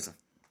in prison?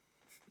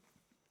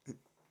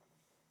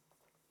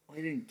 Well,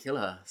 he didn't kill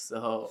her,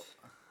 so...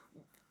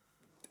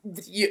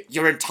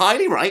 You're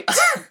entirely right.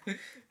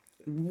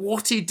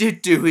 What he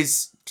did do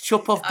is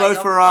chop off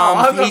both her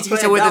arms,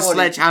 hit her with a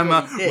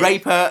sledgehammer,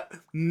 rape her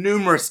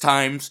numerous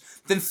times,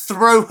 then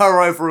throw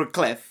her over a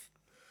cliff.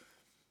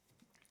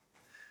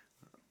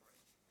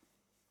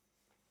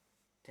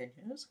 10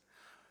 years?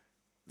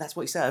 That's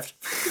what he served.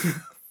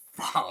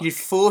 Fuck.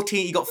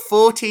 He got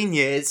 14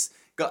 years,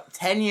 got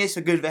 10 years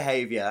for good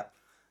behaviour.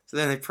 So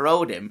then they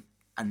paroled him,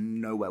 and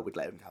nowhere would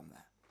let him come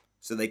there.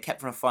 So they kept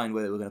trying to find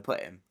where they were going to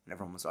put him, and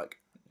everyone was like,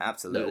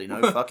 absolutely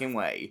no fucking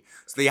way.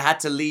 So they had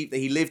to leave.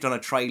 He lived on a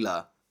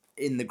trailer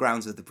in the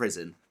grounds of the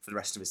prison for the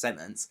rest of his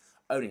sentence.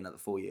 Only another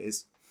 4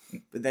 years.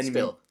 But then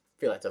still, I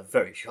feel like it's a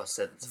very short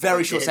sentence.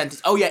 Very short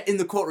sentence. Oh yeah, in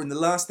the courtroom, the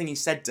last thing he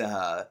said to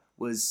her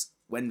was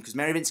because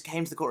Mary Vincent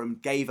came to the courtroom,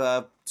 gave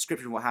a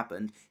description of what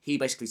happened. He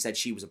basically said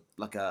she was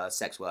like a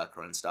sex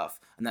worker and stuff,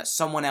 and that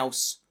someone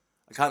else,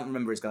 I can't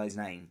remember his guy's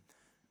name,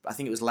 but I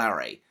think it was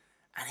Larry.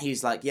 And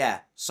he's like,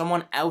 yeah,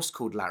 someone else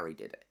called Larry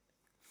did it.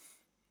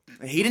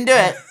 He didn't do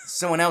it.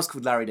 Someone else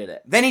called Larry did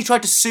it. Then he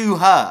tried to sue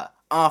her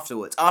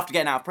afterwards, after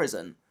getting out of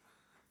prison.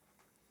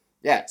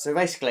 Yeah, so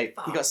basically,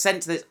 he got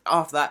sent to this,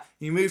 after that,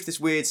 he moved to this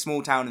weird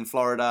small town in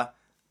Florida,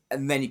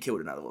 and then he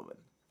killed another woman.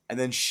 And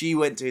then she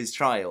went to his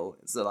trial,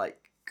 so like,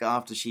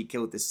 after she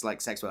killed this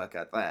like sex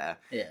worker there,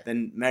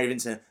 then Mary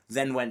Vincent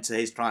then went to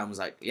his trial and was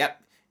like,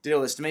 yep, did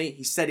all this to me.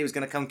 He said he was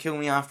going to come kill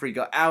me after he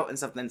got out and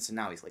stuff, and then so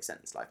now he's like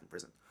sentenced to life in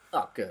prison.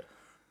 Oh, good.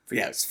 But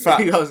yeah, it's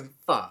fucked. He goes,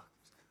 fuck.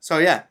 So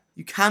yeah,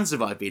 you can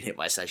survive being hit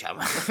by a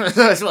sledgehammer.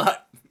 That's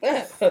what.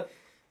 Yeah.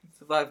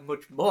 Survive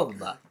much more than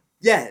that.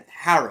 Yeah,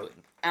 harrowing.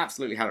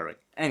 Absolutely harrowing.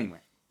 Anyway,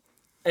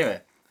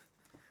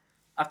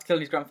 after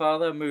killing his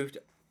grandfather, moved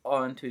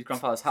on to his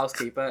grandfather's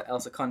housekeeper,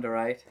 Elsa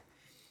Condorite.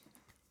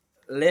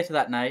 Later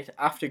that night,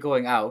 after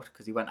going out,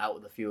 because he went out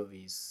with a few of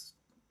his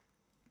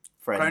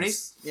friends.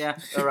 Cronies? Yeah,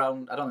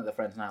 around. I don't think they're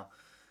friends now.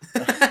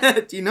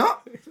 Do you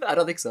not? I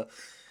don't think so.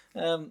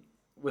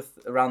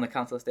 Around the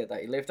council estate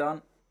that he lived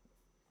on,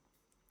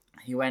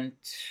 he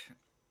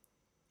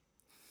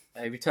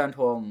returned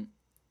home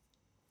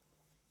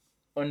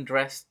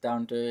undressed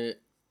down to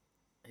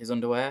his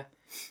underwear,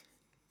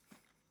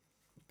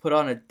 put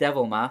on a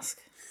devil mask,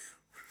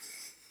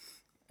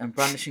 and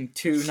brandishing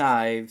 2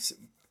 knives,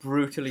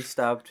 brutally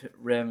stabbed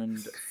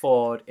Raymond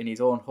Ford in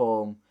his own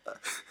home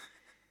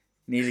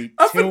nearly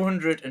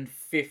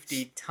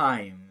 250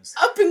 times.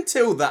 Up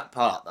until that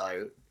part,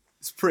 though,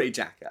 it's pretty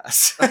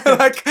jackass.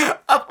 Like,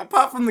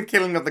 apart from the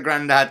killing of the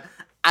granddad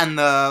and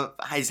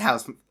his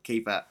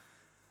housekeeper,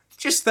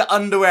 just the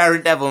underwear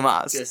and devil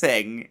mask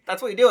thing.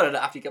 That's what you do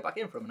after you get back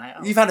in from a night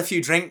out. You've had a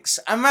few drinks.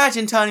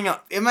 Imagine turning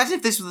up. Imagine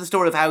if this was the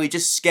story of how he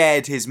just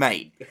scared his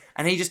mate,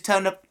 and he just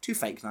turned up 2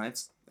 fake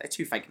knives. They're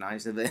too fake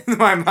knives in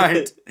my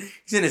mind.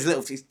 He's in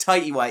his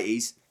tighty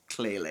whities,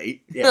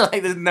 clearly. Yeah.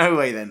 Like, there's no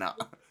way they're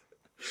not.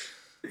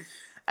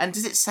 And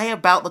does it say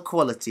about the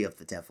quality of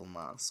the devil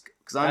mask?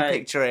 Because I'm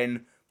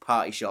picturing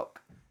party shop,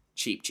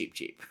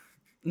 cheap.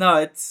 No,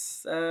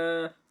 it's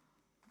one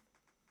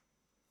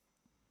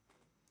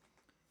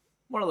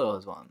of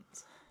those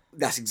ones.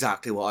 That's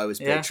exactly what I was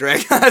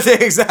picturing. That's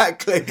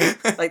exactly.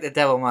 Like the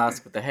devil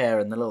mask with the hair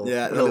and the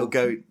little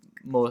goat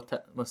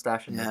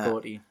mustache and the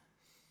goatee.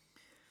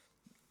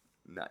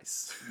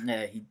 Nice.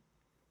 Yeah, he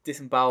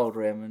disemboweled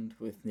Raymond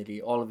with nearly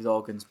all of his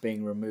organs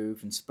being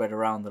removed and spread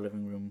around the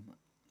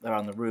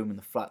room in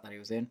the flat that he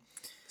was in.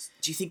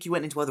 Do you think he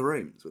went into other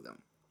rooms with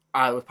them?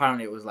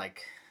 Apparently it was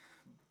like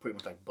pretty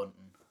much like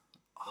Bunton,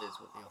 is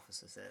what the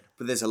officer said.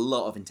 But there's a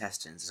lot of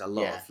intestines. There's a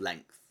lot of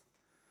length.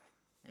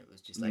 It was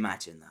just like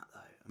imagine that though.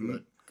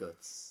 Blood,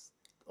 guts,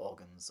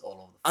 organs,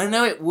 all over. I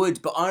know it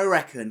would, but I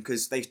reckon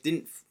because they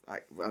didn't.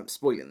 I'm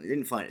spoiling. They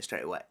didn't find it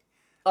straight away.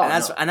 Oh,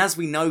 and as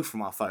we know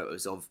from our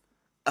photos of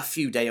a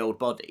few day-old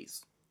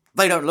bodies,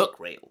 they don't look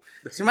real.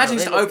 So imagine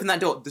to open that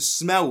door, the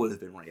smell would have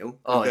been real.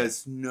 Oh,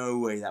 there's no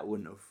way that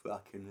wouldn't have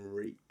fucking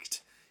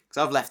reeked.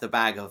 Because I've left a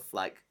bag of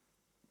like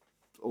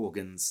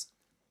organs,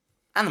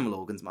 animal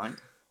organs, mind,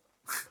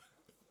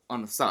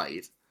 on the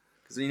side.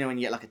 Because you know when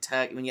you get like a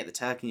turkey, when you get the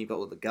turkey, you've got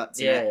all the guts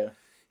in it. Yeah.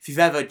 If you've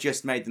ever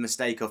just made the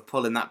mistake of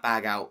pulling that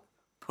bag out,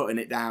 putting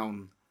it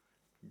down,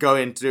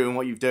 going to doing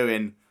what you're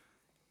doing,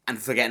 and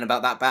forgetting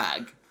about that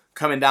bag,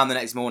 coming down the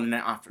next morning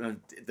after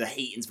the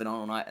heating's been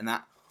on all night, and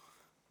that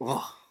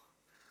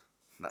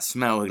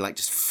smell like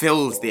just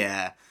fills the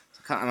air.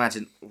 So I can't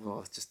imagine.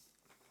 Just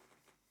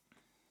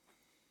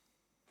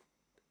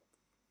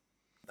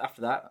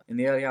after that, in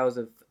the early hours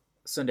of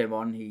Sunday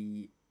morning,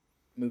 he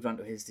moved on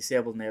to his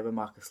disabled neighbour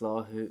Marcus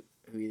Law, who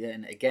he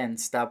then again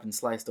stabbed and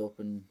sliced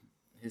open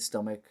his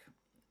stomach,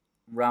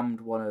 rammed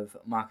one of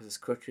Marcus's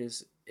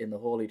crutches in the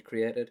hole he'd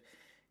created,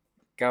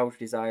 gouged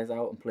his eyes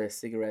out, and placed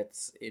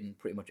cigarettes in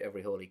pretty much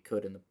every hole he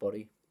could in the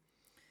body.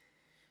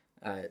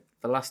 The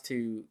last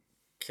two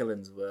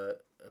killings were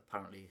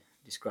apparently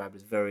described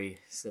as very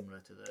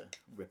similar to the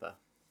Ripper,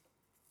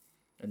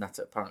 and that's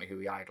apparently who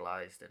he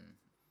idolised and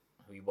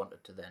who he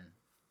wanted to then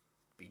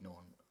be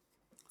known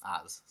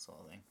as,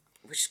 sort of thing.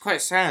 Which is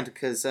quite sad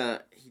because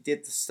he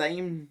did the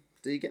same.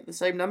 Did he get the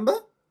same number?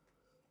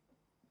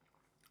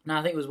 No,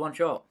 I think it was one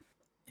shot.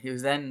 He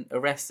was then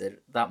arrested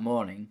that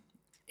morning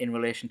in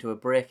relation to a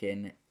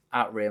break-in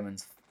at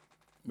Raymond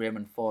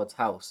Ford's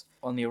house.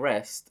 On the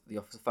arrest, the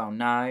officer found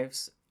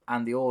knives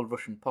and the old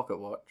Russian pocket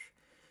watch,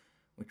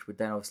 which would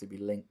then obviously be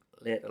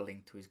later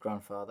linked to his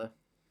grandfather,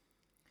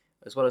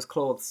 as well as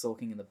clothes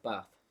soaking in the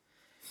bath.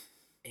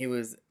 He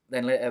was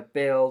then later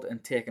bailed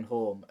and taken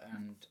home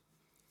and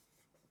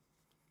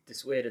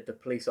dissuaded the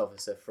police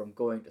officer from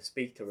going to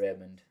speak to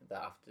Raymond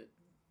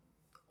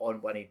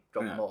when he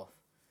dropped him off,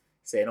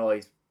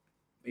 saying,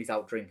 he's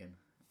out drinking.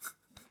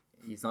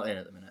 He's not in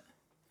at the minute.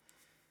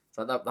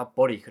 So that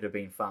body could have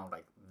been found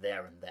like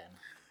there and then.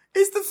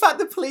 It's the fact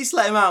the police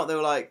let him out. They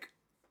were like,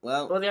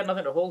 well, they had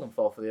nothing to hold him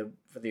for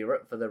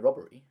the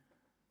robbery.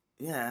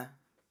 Yeah,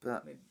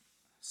 but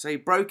so he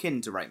broke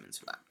into Raymond's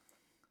flat.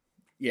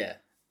 Yeah,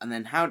 and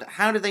then how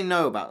did they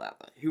know about that?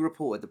 Though? Who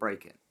reported the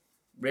break-in?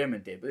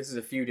 Raymond did, but this is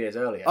a few days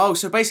earlier. Oh,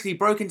 so basically he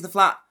broke into the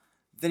flat.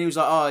 Then he was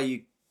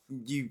like,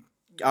 you.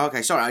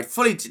 Okay, sorry, I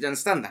fully didn't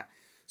understand that.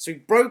 So he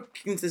broke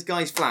into this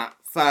guy's flat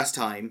first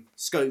time,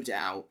 scoped it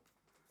out.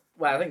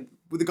 Well, I think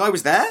the guy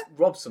was there.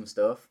 Robbed some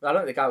stuff. I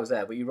don't think the guy was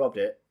there, but he robbed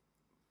it.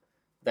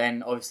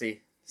 Then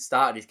obviously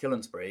started his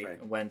killing spree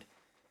and went,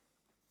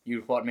 "You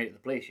reported me to the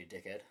police, you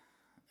dickhead,"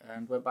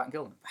 and went back and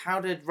killed him. How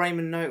did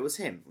Raymond know it was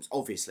him? It was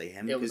obviously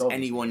him. Because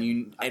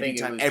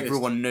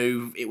everyone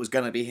knew it was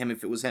going to be him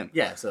if it was him.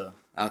 Yeah, so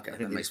okay,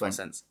 that makes more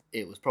sense.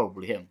 It was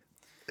probably him.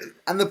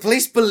 And the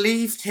police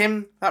believed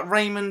him that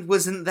Raymond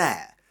wasn't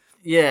there.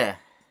 Yeah.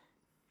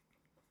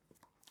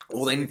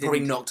 Or they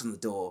probably knocked on the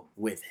door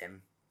with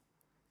him.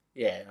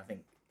 Yeah, I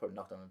think probably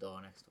knocked on the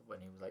door next when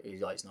he was like, he's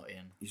not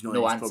in. He's not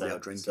no in, answer, probably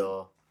out drinking.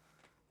 So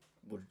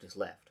would have just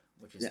left,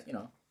 which is, fair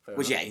enough.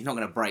 He's not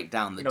going to break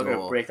down the door. He's not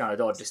going to break down the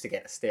door just to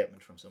get a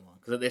statement from someone.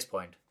 Because at this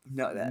point,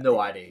 no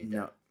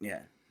idea.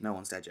 No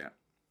one's dead yet.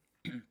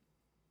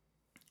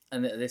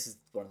 And this is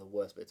one of the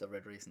worst bits I've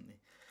read recently.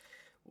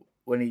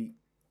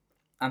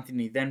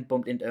 Anthony then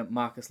bumped into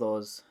Marcus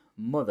Law's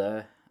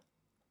mother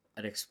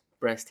and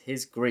expressed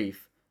his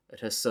grief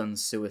at her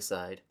son's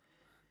suicide.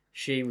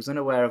 She was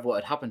unaware of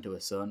what had happened to her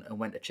son and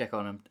went to check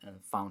on him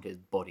and found his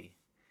body.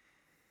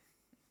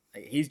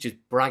 Like, he's just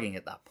bragging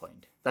at that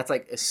point. That's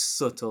like a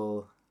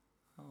subtle,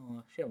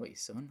 share about your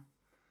son.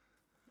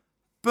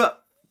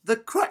 But the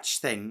crutch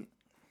thing,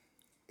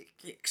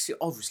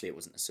 obviously it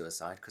wasn't a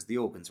suicide because the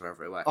organs were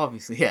everywhere.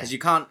 Obviously, yeah. Because you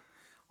can't...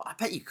 I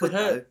bet you could,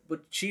 though.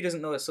 But she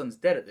doesn't know her son's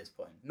dead at this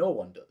point. No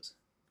one does.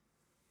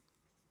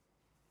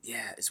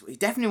 Yeah, he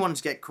definitely wanted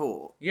to get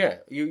caught. Yeah,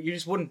 you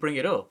just wouldn't bring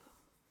it up.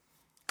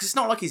 Because it's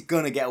not like he's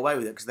going to get away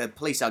with it, because the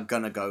police are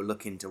going to go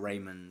look into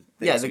Raymond.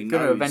 Yeah, they're going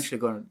to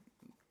eventually be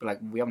like,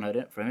 we haven't heard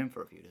it from him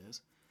for a few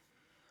days.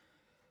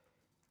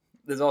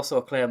 There's also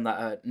a claim that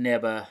a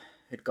neighbour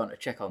had gone to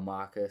check on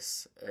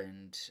Marcus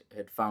and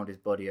had found his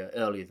body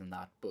earlier than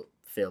that, but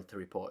failed to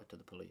report it to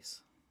the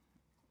police.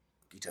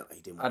 He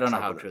didn't I don't know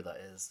how true that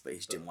is. But he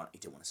didn't want to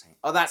say it.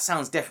 Oh, that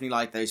sounds definitely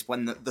like those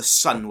when the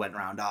son went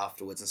round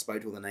afterwards and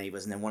spoke to all the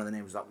neighbours, and then one of the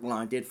neighbours was like, well,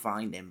 I did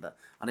find him, but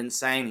I didn't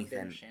say anything.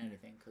 I didn't say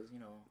anything because,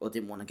 Or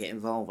didn't want to get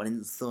involved. I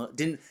didn't thought...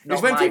 Didn't... Not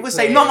It's when my people place.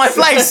 say, not my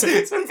place!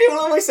 It's when people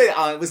always say,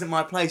 oh, it wasn't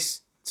my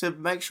place to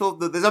make sure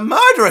that there's a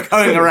murderer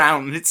going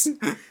around. It's in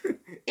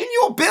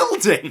your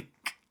building.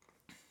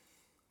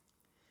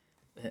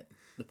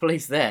 The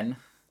police then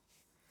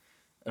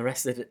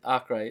arrested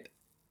Arkwright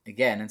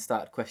again and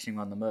started questioning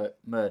on the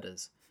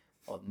murders,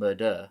 or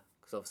murder,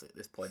 because obviously at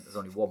this point there's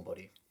only one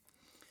body.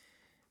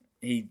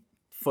 He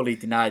fully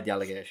denied the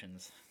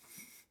allegations.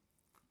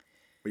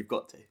 We've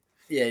got to.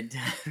 Yeah,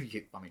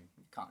 you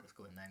can't just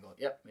go in there and go,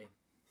 yep, me.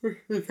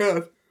 You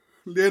can.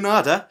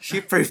 Leonardo,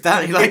 she proved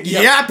that. You're like,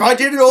 yep, I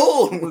did it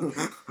all.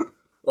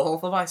 All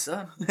for my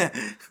son.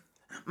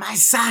 My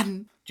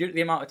son. Due to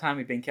the amount of time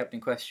he'd been kept in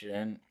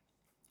question,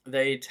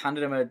 they'd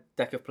handed him a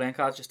deck of playing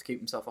cards just to keep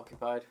himself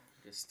occupied.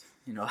 Just,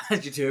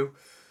 as you do.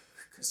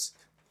 It's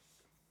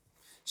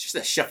just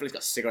a shuffle. He's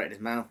got a cigarette in his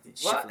mouth.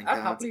 He's shuffling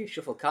I'd cards. happily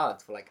shuffle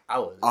cards for like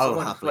hours. I'll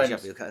Someone happily went,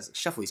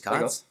 shuffle these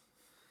cards.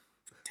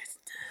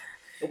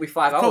 It'll be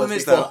 5 hours. Problem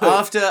is though,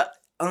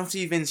 after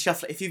you've been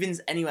shuffling, if you've been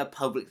anywhere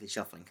publicly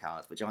shuffling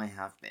cards, which I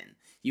have been,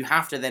 you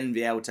have to then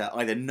be able to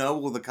either know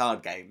all the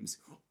card games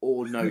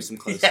or know some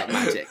close-up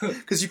magic,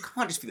 because you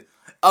can't just be.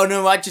 Oh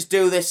no, I just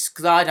do this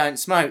because I don't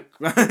smoke.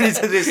 I need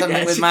to do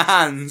something with my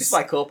hands. It's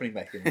like opening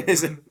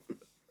mechanism.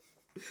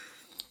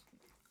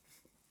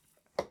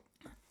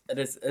 And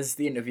as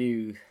the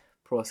interview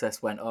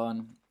process went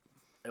on,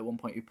 at one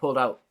point you pulled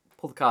the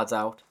cards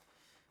out,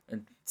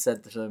 and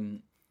said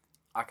that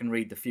I can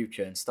read the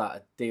future, and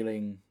started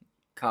dealing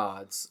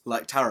cards.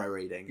 Like tarot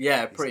reading.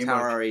 Yeah, pretty much.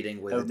 Tarot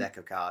reading with a deck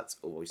of cards.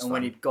 Always and fun.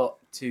 when he'd got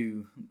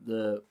to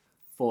the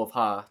Four of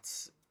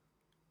Hearts,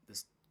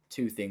 there's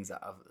 2 things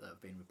that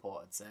have been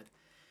reported said.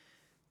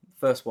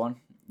 First one,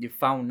 you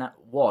found that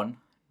 1,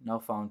 now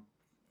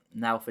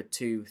for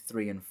 2,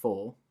 3 and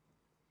 4.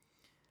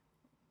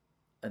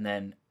 And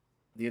then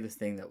the other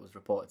thing that was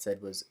reported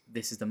said was,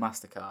 this is the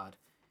MasterCard.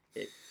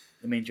 It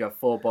means you have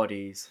 4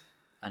 bodies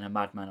and a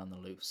madman on the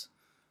loose.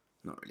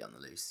 Not really on the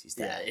loose. He's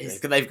dead. Yeah,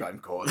 they've got him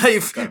caught.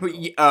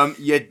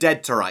 You're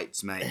dead to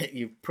rights, mate.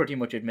 You pretty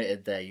much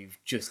admitted there you've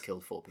just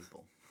killed 4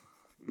 people.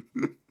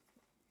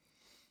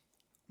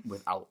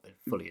 Without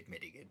fully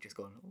admitting it. Just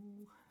going,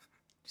 oh,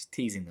 just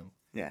teasing them.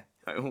 Yeah.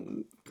 Got a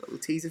little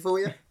teaser for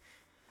you.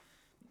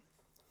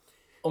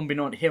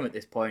 Unbeknown to him at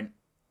this point,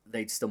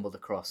 they'd stumbled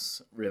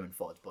across Raymond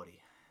Ford's body.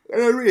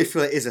 And I really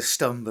feel it is a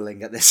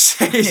stumbling at this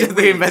stage of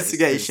the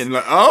investigation.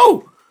 Like,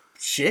 oh!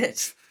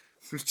 Shit!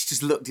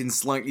 Just looked in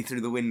slightly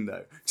through the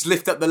window. Just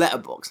lift up the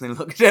letterbox and then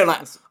look down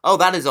like, oh,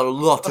 that is a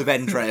lot of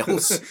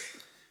entrails.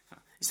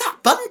 Is that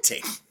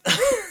bunting?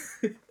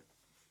 I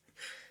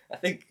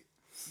think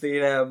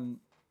they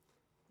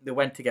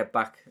went to go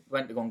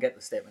and get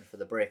the statement for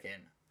the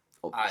break-in.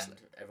 Obviously.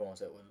 And everyone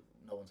said, well,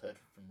 no one's heard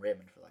from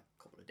Raymond for like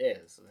a couple of days.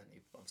 So then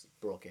he obviously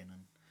broke in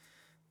and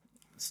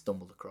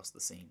stumbled across the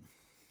scene.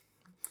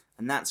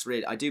 And that's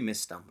really, I do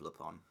miss Stumble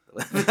Upon.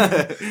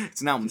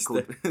 It's now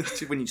called,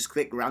 when you just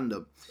click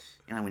random,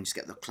 when you just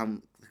get the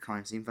crime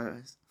scene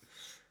photos.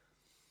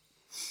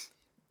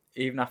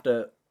 Even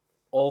after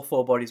all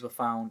 4 bodies were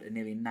found in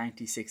nearly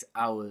 96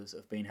 hours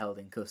of being held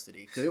in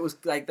custody. Because it was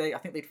like, I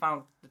think they'd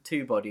found the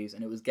 2 bodies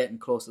and it was getting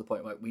close to the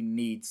point where we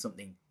need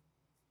something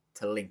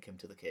to link him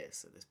to the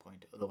case at this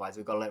point. Otherwise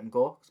we've got to let him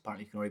go. Because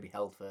apparently you can only be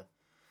held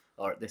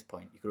at this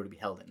point, you could only be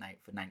held at night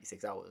for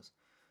 96 hours.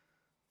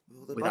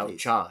 Without bodies?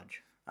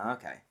 Charge.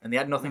 Okay. And they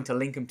had nothing to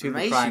link him to the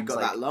crimes. crimes. You've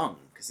got that long,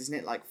 because isn't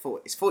it like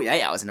it's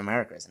 48 hours in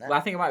America, isn't it? Well,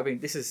 I think it might have been.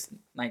 This is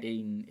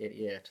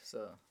 1988,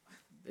 so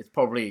it's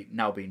probably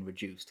now being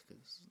reduced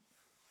because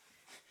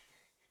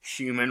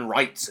human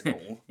rights and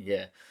all.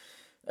 Yeah.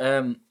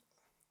 So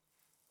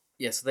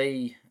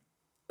they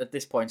at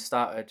this point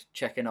started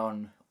checking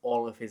on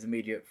all of his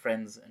immediate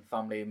friends and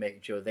family,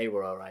 making sure they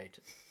were all right.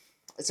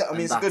 It's a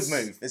good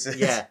move.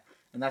 Yeah,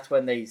 and that's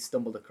when they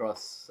stumbled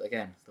across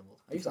again.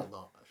 I use that a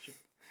lot. I should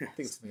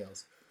think of something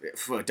else.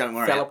 Well, don't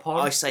worry.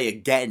 I say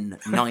again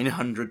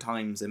 900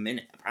 times a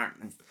minute,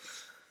 apparently.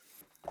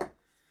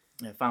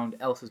 They found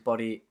Elsa's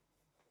body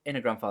in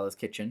her grandfather's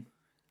kitchen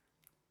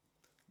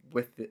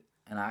with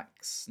an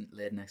axe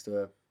laid next to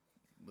her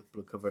with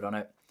blood covered on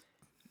it.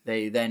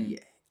 They then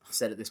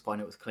said at this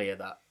point it was clear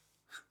that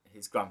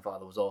his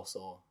grandfather was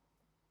also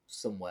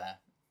somewhere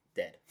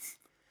dead.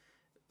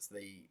 So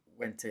they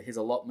went to his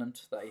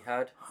allotment that he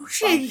had. Oh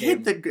shit!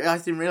 I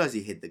didn't realise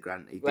he hid the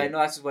Well, no,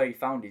 that's where he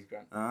found his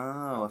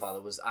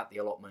grandfather was at the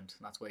allotment,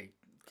 and that's where he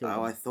killed him.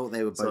 I thought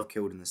they were both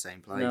killed in the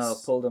same place. No,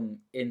 pulled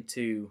him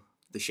into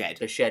the shed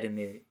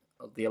in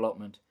the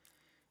allotment,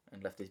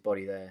 and left his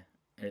body there.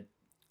 And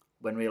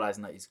when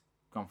realising that his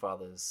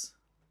grandfather's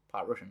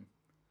part Russian,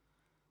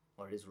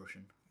 or is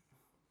Russian,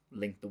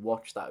 linked the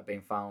watch that had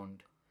been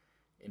found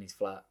in his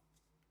flat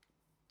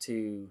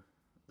to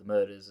the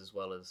murders as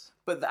well as.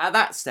 But at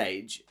that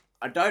stage,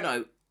 I don't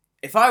know.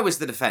 If I was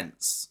the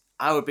defence,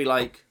 I would be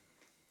like,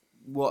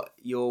 "What?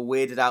 You're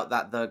weirded out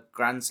that the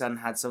grandson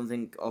had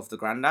something of the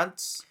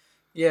granddad's?"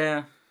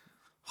 Yeah.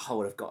 I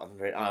would have gotten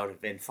rid. I would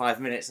have been 5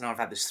 minutes, and I'd have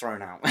had this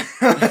thrown out.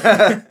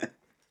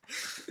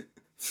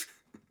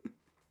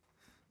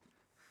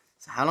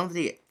 So how long did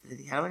he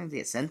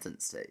get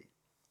sentenced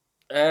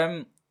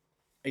to?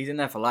 He's in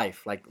there for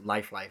life, like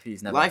life.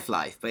 He's never Life,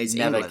 but it's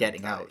never England,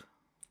 getting though. out.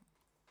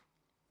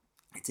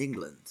 It's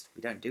England.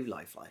 We don't do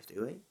life,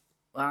 do we?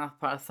 Well,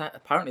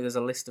 apparently there's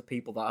a list of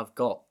people that have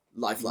got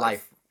Life.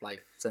 life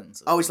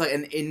sentences. Oh, it's like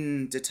an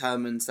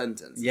indeterminate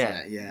sentence. Yeah,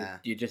 isn't it? Yeah.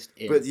 You're just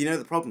in. But you know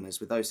the problem is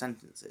with those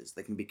sentences,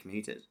 they can be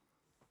commuted.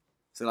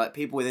 So like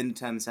people with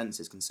indeterminate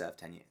sentences can serve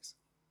 10 years.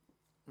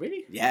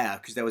 Really? Yeah,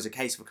 because there was a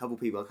case of a couple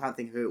of people. I can't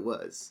think who it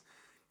was.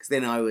 Because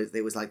then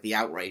it was like the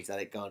outrage that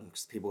it got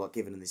because people got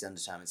given these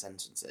undetermined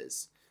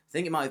sentences. I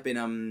think it might have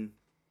been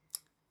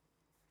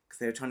because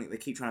they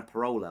keep trying to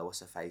parole her.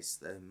 What's her face?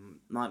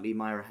 Might be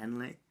Myra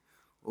Henley,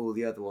 or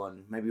the other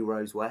one, maybe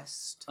Rose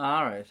West.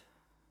 All right.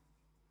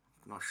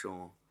 I'm not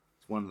sure.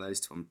 It's one of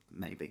those two,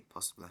 maybe,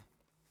 possibly.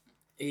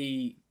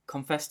 He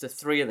confessed to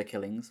 3 of the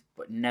killings,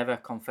 but never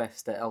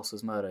confessed to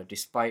Elsa's murder,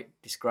 despite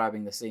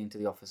describing the scene to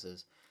the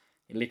officers.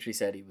 He literally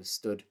said he was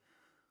stood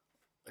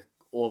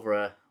over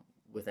her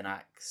with an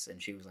axe,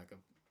 and she was like a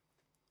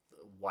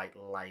white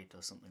light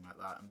or something like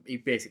that. And he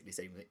basically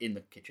said he was in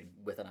the kitchen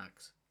with an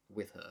axe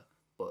with her,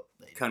 but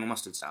Colonel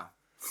Mustard style.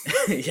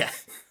 yeah,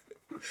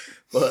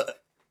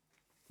 but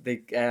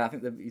I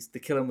think the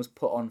killing was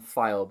put on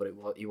file, but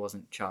he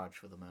wasn't charged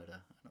for the murder,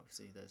 and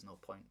obviously there's no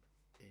point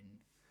in.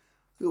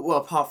 Well,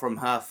 apart from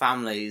her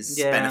family's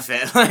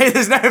benefit,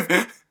 there's no.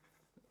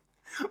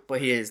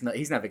 But he's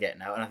never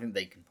getting out, and I think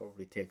they can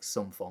probably take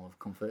some form of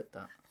comfort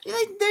that. Yeah,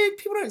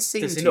 people don't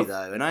seem to enough.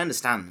 though, and I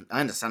understand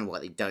why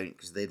they don't,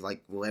 because they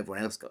everyone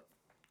else got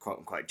quote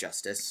unquote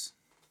justice.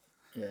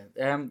 Yeah.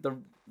 The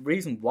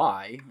reason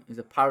why is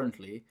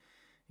apparently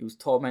he was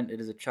tormented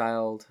as a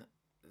child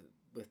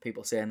with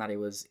people saying that he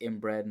was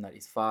inbred and that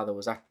his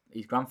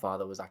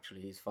grandfather was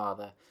actually his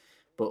father,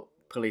 but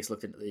police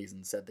looked into these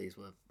and said these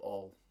were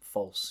all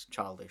false,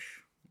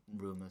 childish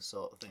rumours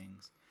sort of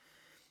things.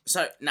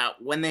 So now,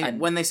 when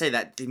they say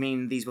that, do you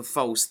mean these were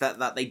false,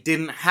 that they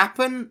didn't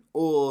happen,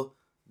 or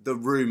the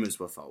rumours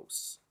were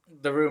false?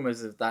 The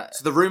rumours of that.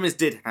 So the rumours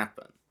did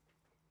happen.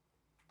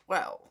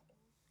 Well,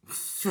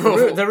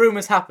 the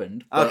rumours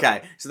happened.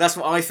 Okay, so that's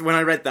what when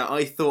I read that,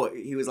 I thought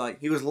he was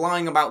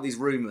lying about these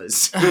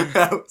rumours.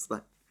 I was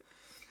like,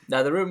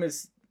 now the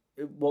rumours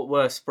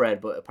were spread,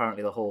 but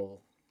apparently there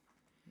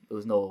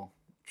was no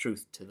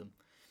truth to them.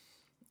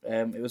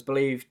 It was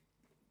believed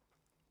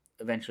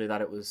eventually that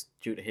it was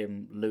due to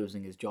him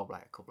losing his job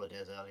like a couple of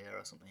days earlier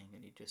or something,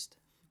 and he just.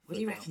 What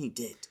do you reckon he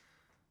did?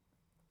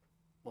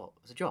 What,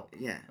 it was a job?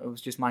 Yeah, it was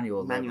just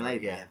manual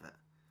labour. Yeah, but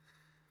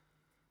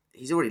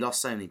he's already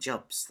lost so many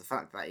jobs. The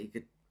fact that he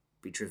could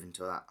be driven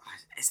to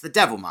that—it's the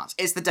devil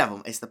mask. It's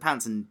the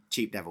pants and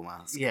cheap devil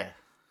mask. Yeah.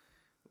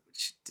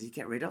 Which, did he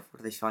get rid of, or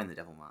did they find the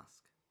devil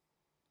mask?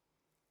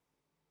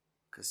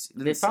 Because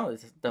they found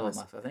the devil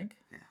mask, I think.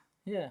 Yeah.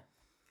 Yeah.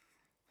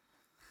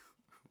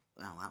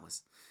 Well, that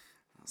was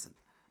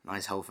a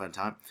nice whole fun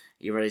time. Are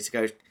you ready to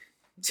go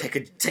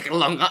take a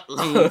long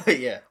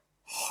yeah,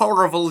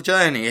 horrible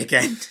journey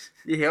again?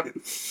 Yep.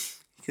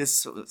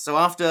 Because so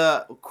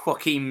after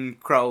Joachim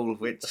Kroll,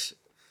 which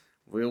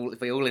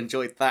we all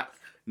enjoyed that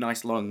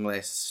nice long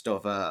list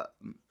of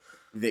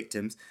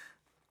victims,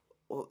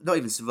 well, not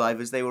even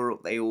survivors. They all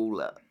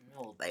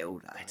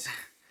died.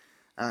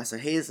 So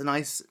here's a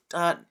nice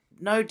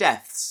no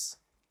deaths.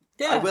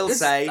 Yeah,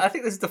 I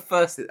think this is the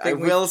first thing I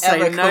will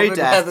say no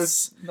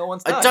deaths. No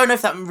one's died. I don't know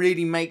if that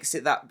really makes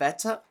it that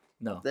better.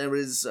 No. There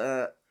is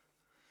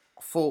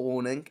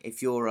forewarning,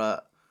 if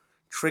you're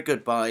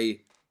triggered by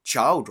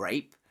child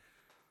rape,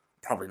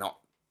 probably not.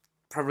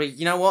 Probably,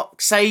 you know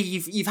what? Say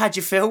you've had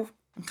your fill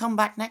and come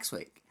back next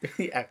week.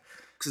 Yeah.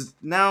 Because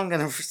now I'm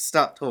going to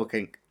start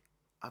talking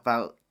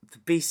about the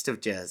Beast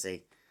of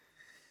Jersey.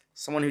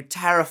 Someone who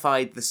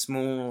terrified the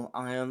small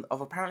island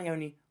of apparently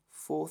only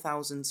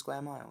 4,000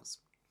 square miles.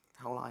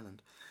 Whole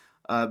island,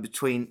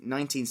 between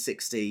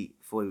 1960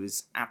 before he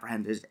was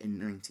apprehended in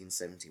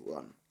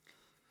 1971.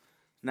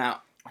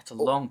 Now that's a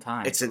long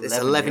time. It's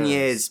 11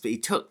 years, but he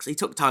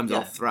took times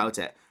off throughout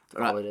it.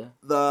 Right.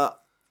 The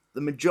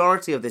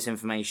majority of this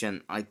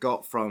information I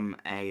got from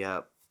a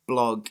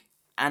blog,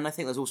 and I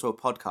think there's also a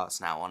podcast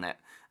now on it,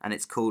 and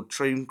it's called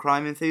True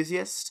Crime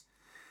Enthusiast.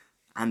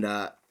 And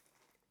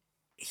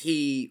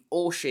he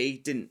or she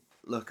didn't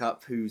look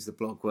up whose the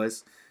blog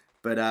was,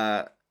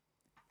 but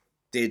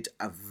did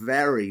a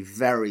very,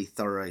 very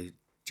thorough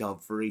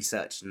job for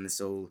researching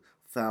this all,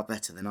 far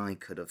better than I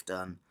could have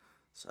done.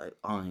 So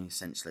I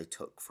essentially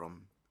took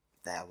from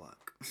their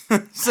work.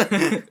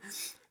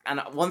 And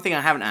one thing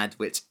I haven't had,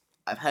 which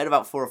I've heard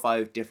about 4 or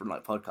 5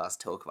 different podcasts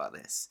talk about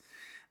this,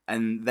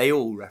 and they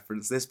all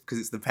reference this because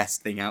it's the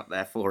best thing out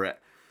there for it.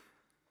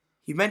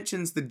 he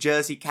mentions the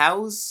Jersey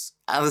cows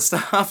at the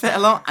start of it a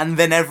lot, and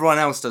then everyone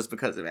else does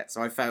because of it.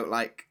 So I felt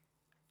like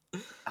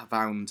I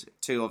bound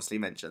to obviously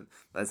mention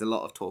there's a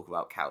lot of talk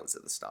about cows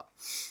at the start.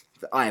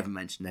 But I haven't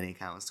mentioned any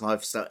cows, so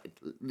I've started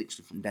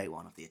literally from day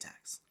one of the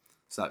attacks.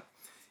 So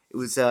it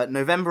was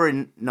November in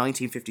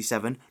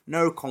 1957.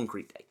 No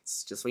concrete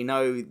dates, just we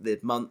know the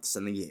months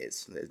and the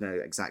years. There's no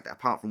exact,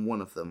 apart from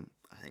one of them.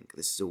 I think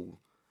this is all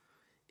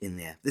in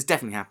there. This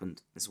definitely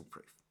happened. There's all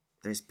proof.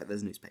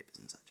 There's newspapers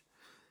and such.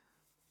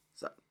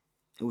 So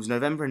it was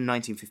November in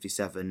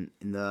 1957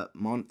 in the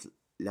Mont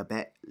Lab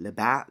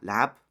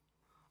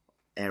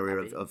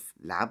area of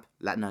Lab.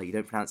 No, you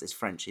don't pronounce it's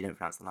French. You don't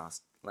pronounce the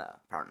last letter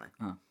apparently.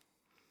 Huh.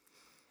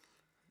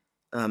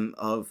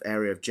 Of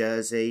area of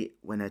Jersey,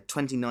 when a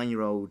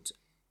 29-year-old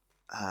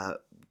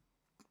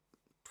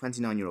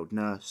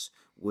nurse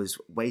was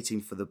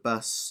waiting for the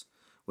bus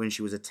when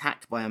she was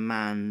attacked by a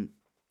man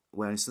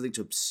wearing something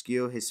to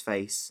obscure his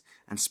face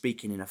and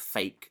speaking in a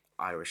fake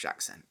Irish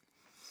accent.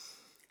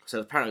 So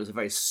apparently it was a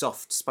very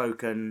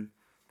soft-spoken,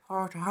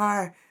 "Talk to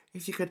her,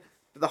 if you could,"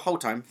 but the whole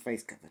time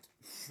face covered.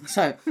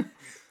 So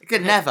it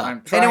could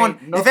never. If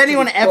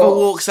anyone ever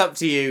walks up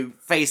to you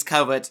face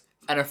covered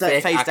and a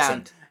fake face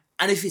accent. down.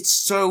 And if it's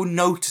so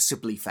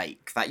noticeably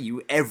fake that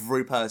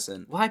every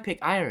person... Why pick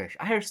Irish?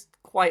 Irish is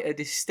quite a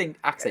distinct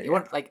accent. You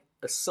want, like,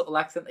 a subtle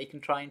accent that you can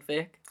try and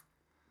fake?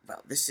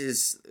 Well,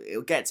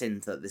 it gets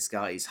into this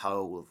guy's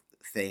whole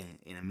thing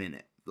in a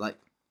minute. But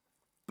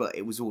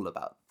it was all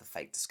about the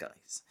fake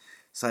disguise.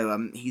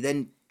 So he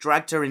then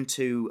dragged her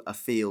into a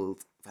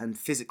field and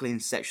physically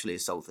and sexually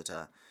assaulted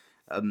her.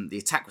 The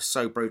attack was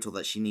so brutal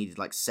that she needed,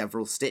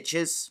 several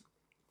stitches.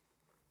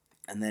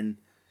 And then...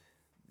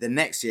 the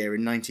next year,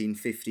 in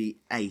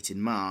 1958, in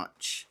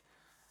March,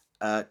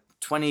 a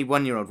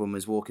 21-year-old woman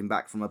was walking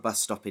back from a bus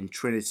stop in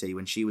Trinity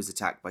when she was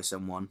attacked by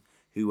someone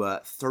who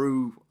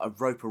threw a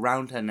rope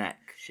around her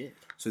neck. Shit.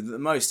 So the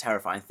most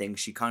terrifying thing,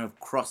 she kind of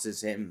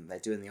crosses him. They're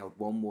doing the old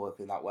one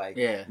working that way.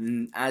 Yeah.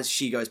 And as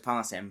she goes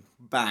past him,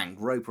 bang,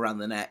 rope around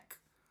the neck,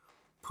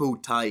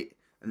 pulled tight,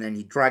 and then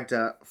he dragged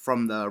her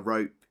from the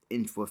rope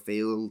into a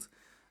field,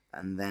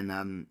 and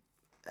then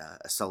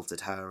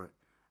assaulted her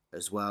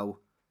as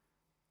well.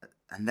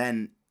 And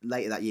then,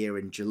 later that year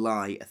in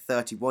July, a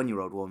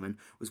 31-year-old woman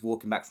was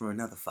walking back from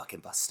another fucking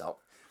bus stop.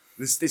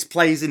 This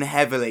plays in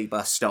heavily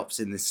bus stops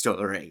in this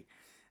story.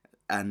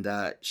 And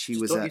she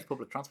was... don't use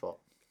public transport.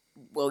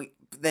 Well,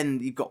 then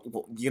you've got...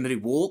 What, you're going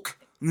to do walk?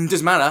 It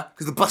doesn't matter,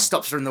 because the bus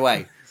stops are in the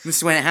way. This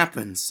is when it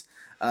happens.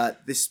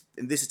 This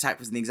attack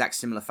was in the exact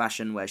similar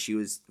fashion, where she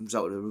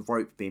resulted in a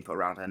rope being put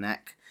around her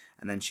neck,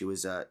 and then she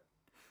was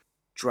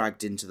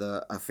dragged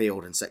into a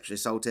field and sexually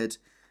assaulted.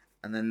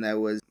 And then there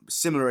was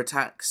similar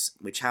attacks,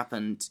 which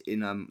happened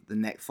in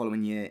the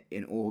following year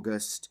in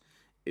August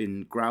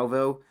in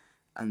Grauville.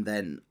 And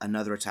then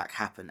another attack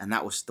happened. And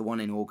that was the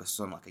one in August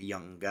on a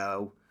young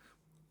girl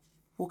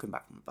walking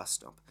back from the bus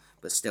stop.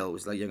 But still, it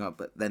was young.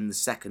 But then the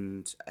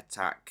second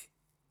attack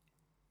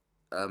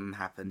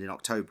happened in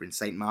October in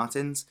St.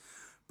 Martin's.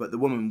 But the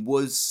woman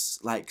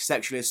was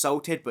sexually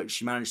assaulted, but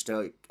she managed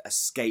to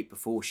escape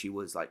before she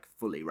was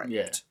fully raped.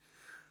 Yeah.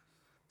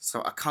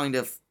 So a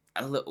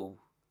little...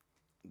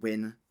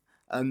 win.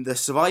 The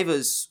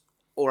survivors,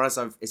 or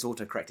it's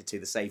auto-corrected to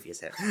the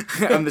saviors here.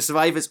 The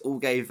survivors all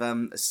gave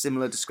a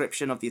similar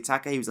description of the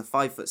attacker. He was a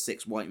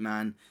 5'6" white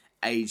man,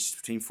 aged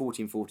between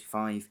 40 and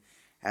 45.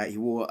 He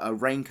wore a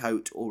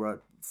raincoat or a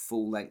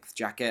full-length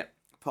jacket,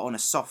 put on a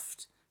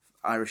soft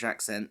Irish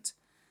accent.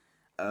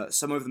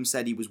 Some of them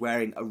said he was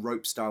wearing a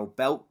rope-style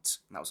belt.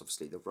 That was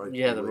obviously the rope.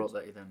 Yeah, the rope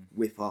that you then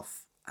whip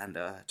off and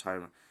tie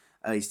them.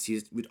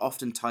 He would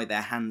often tie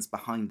their hands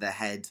behind their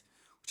head,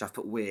 which I've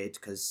put weird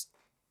because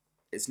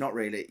it's not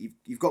really.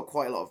 You've got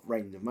quite a lot of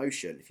range of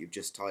motion if you've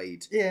just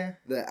tied. Yeah.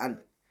 And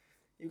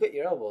you've got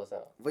your elbows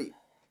out. Wait.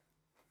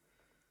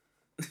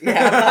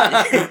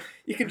 Yeah,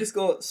 you can just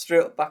go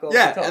straight up back over the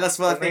top. Yeah, that's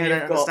what I think. I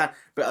don't understand.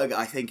 But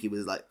I think he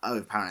was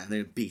apparently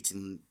they were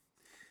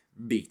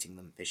beating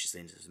them viciously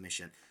into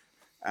submission.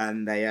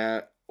 And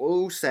they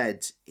all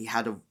said he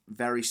had a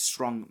very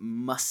strong,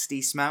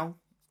 musty smell.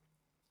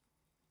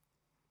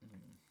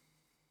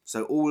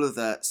 So all of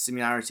the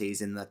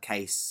similarities in the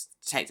case,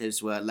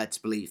 detectives were led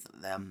to believe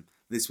that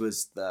this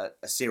was a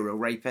serial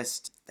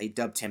rapist. They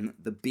dubbed him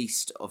the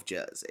Beast of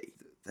Jersey.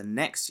 The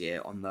next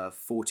year, on the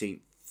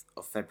 14th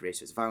of February,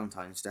 so it's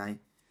Valentine's Day,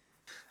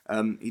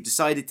 he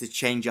decided to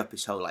change up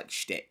his whole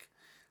shtick.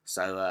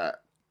 So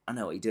I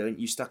know what you're doing.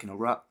 You stuck in a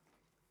rut.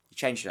 You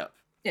changed it up.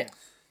 Yeah.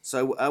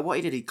 So what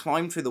he did, he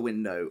climbed through the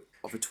window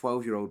of a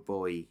 12-year-old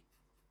boy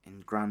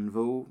in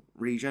Granville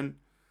region,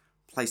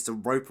 placed a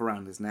rope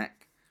around his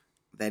neck,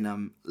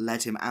 then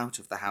led him out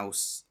of the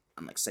house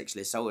and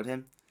sexually assaulted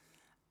him,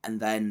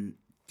 and then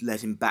led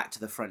him back to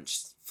the front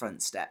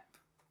step,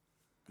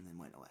 and then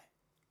went away.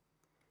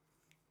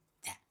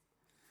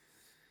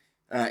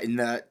 Yeah. In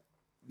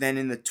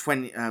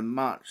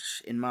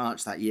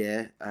March that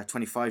year, a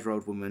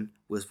 25-year-old woman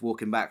was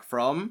walking back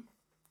from.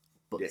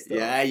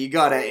 Yeah, you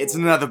got it. It's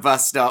another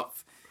bus stop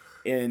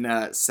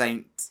in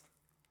St.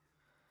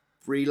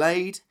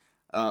 Brelade.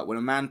 when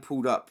a man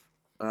pulled up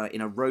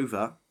in a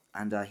Rover,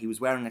 and he was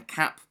wearing a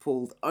cap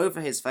pulled over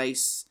his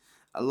face,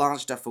 a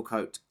large duffel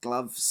coat,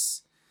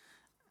 gloves,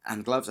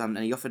 and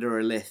he offered her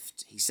a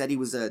lift. He said he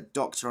was a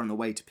doctor on the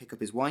way to pick up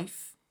his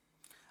wife.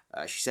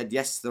 She said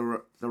yes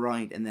to the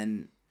ride, and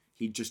then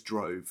he just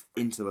drove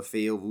into a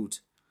field,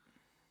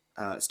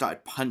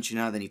 started punching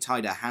her, then he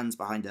tied her hands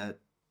behind her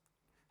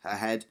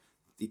head.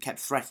 He kept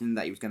threatening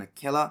that he was going to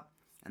kill her,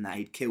 and that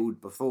he'd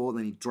killed before.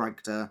 Then he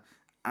dragged her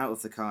out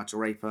of the car to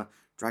rape her,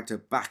 dragged her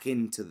back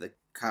into the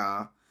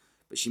car,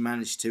 but she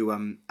managed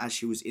to, as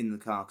she was in the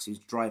car, because he was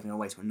driving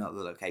away to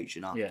another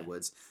location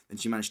afterwards, then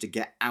she managed to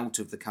get out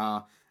of the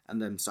car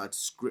and then started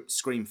to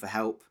scream for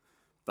help.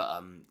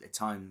 But the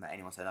time that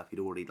anyone turned up, he'd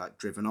already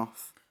driven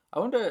off. I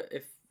wonder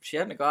if she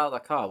hadn't got out of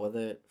that car,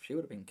 whether she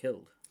would have been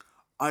killed.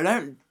 I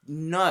don't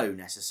know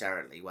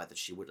necessarily whether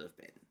she would have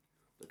been,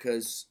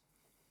 because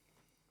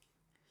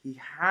he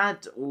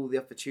had all the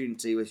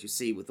opportunity, as you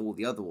see, with all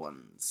the other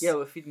ones. Yeah,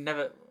 well, if he'd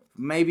never...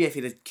 Maybe if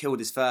he'd have killed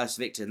his first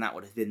victim, that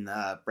would have been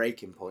the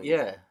breaking point.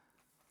 Yeah.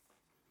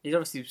 He's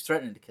obviously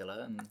threatening to kill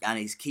her. And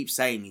he keeps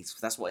saying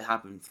that's what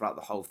happened throughout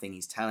the whole thing.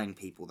 He's telling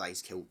people that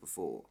he's killed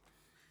before.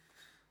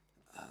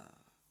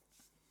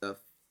 The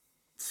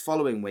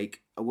following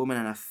week, a woman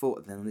and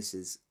then this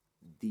is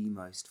the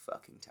most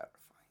fucking terrifying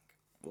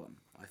one,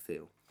 I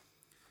feel.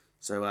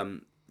 So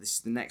this is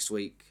the next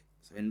week.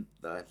 So in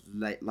the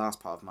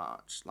last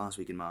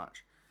week in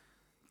March,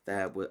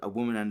 there were a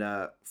woman and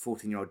a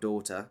 14-year-old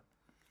daughter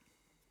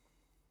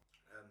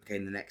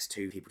became the next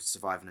two people to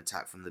survive an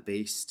attack from the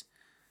beast.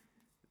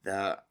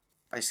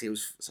 Basically it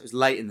was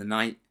late in the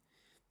night.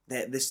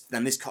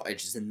 This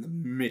cottage is in the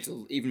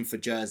middle, even for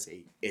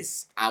Jersey,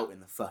 it's out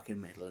in the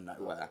fucking middle of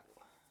nowhere.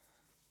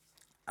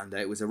 And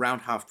it was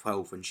around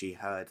 12:30 when she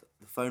heard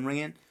the phone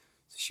ringing.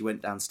 So she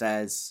went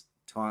downstairs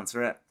to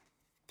answer it,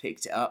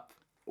 picked it up.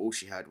 All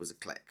she heard was a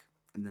click,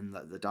 and then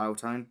the dial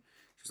tone.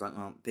 She was like,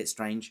 "Oh, a bit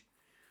strange,"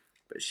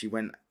 but she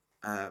went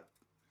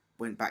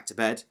back to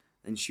bed.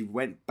 Then she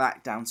went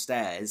back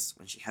downstairs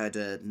when she heard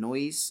a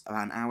noise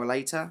about an hour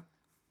later,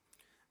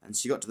 and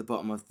she got to the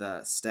bottom of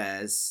the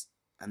stairs,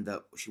 and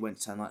she went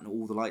to turn the light, and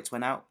all the lights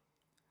went out.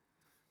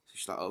 So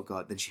she's like, "Oh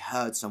God!" Then she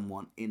heard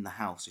someone in the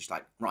house. So she's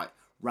like, "Right,"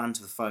 ran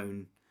to the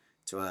phone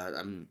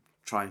to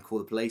try and call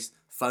the police.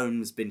 Phone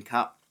has been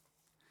cut.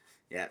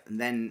 Yeah,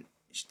 and then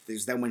it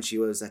was then when she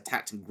was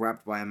attacked and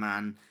grabbed by a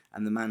man,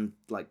 and the man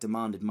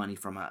demanded money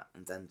from her,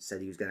 and then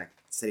said he was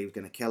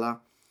gonna kill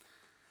her.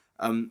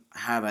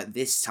 However,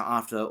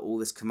 after all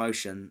this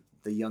commotion,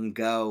 the young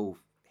girl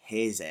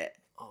hears it,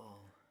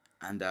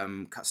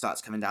 and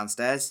starts coming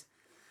downstairs.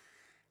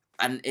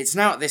 And it's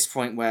now at this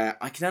point where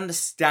I can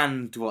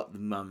understand what the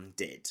mum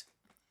did,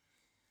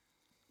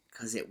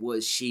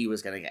 because she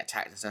was going to get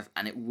attacked and stuff,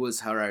 and it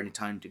was her only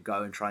time to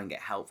go and try and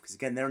get help, because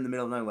again, they're in the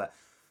middle of nowhere.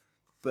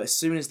 But as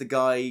soon as the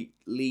guy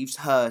leaves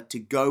her to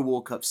go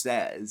walk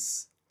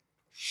upstairs,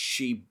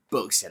 she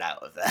books it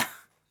out of there.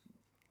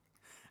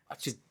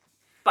 Which is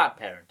bad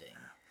parenting.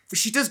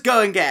 She does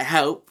go and get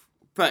help,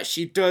 but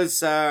she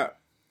does go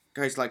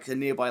to a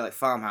nearby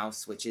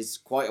farmhouse, which is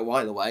quite a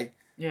while away.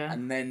 Yeah.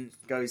 And then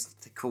goes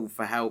to call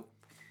for help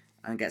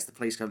and gets the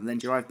police come. And then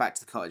she arrives back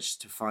to the cottage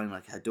to find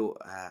her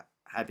daughter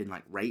had been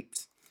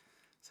raped.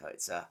 So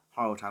it's a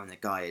horrible time, and the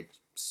guy had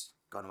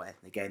gone away.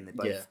 And again,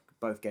 they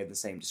both gave the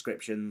same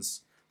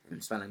descriptions. Him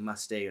smelling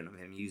musty and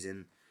him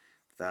using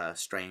the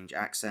strange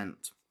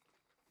accent.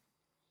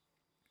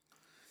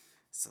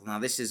 So now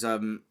this is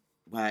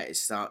where it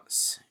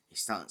starts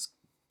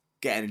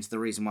getting into the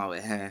reason why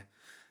we're here.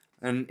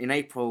 And in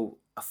April,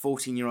 a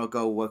 14-year-old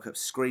girl woke up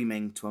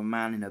screaming to a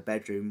man in her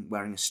bedroom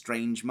wearing a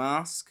strange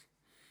mask.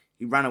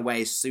 He ran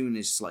away as soon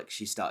as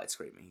she started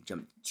screaming. He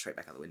jumped straight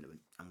back out the window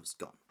and was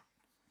gone.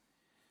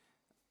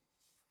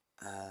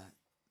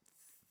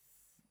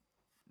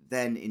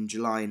 Then in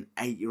July, an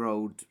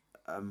 8-year-old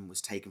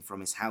was taken from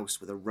his house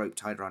with a rope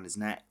tied around his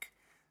neck,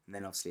 and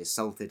then obviously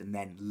assaulted, and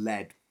then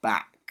led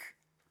back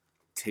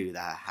to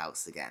their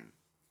house again.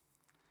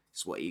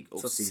 It's what he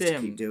seems to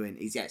keep doing.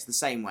 It's the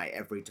same way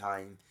every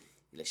time.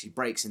 He literally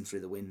breaks in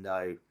through the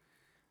window,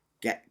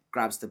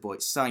 grabs the boy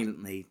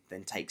silently,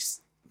 then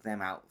takes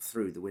them out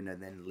through the window,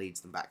 and then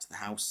leads them back to the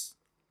house.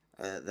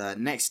 The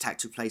next attack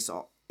took place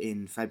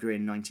in February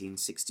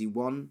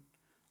 1961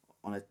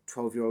 on a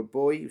 12-year-old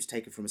boy. He was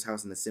taken from his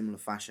house in a similar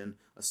fashion,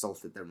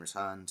 assaulted, then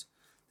returned.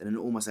 Then an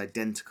almost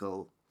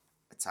identical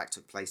attack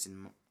took place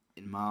in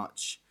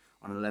March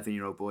on an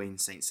 11-year-old boy in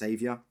St.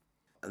 Saviour.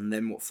 And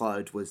then what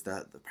followed was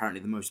apparently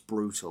the most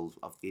brutal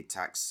of the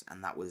attacks,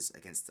 and that was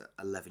against the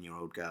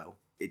 11-year-old girl.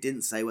 It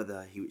didn't say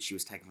whether she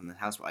was taken from the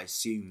house, but I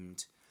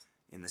assumed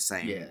in the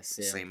same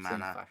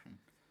manner. Fashion.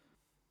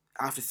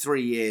 After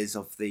 3 years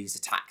of these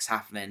attacks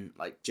happening,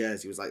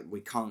 Jersey was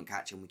we can't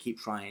catch him, we keep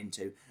trying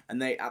to.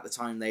 And at the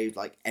time,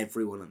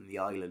 everyone on the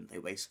island, they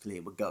basically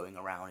were going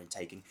around and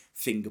taking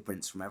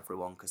fingerprints from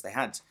everyone, because they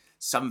had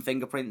some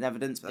fingerprint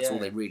evidence, but that's all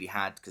they really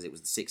had, because it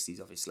was the 60s,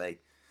 obviously.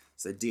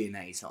 So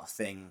DNA is not a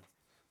thing.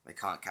 They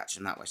can't catch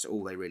him that way, so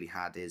all they really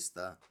had is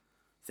the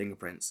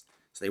fingerprints.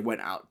 So they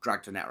went out,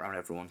 dragged a net around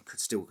everyone,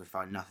 could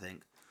find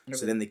nothing.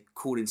 So then they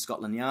called in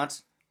Scotland Yard.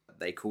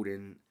 They called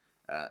in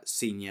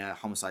senior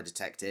homicide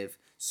detective,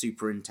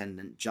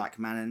 Superintendent Jack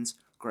Mannins.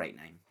 Great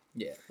name.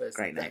 Yeah.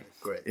 Great name.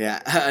 Great.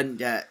 Yeah,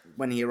 and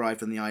when he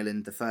arrived on the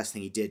island, the first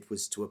thing he did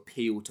was to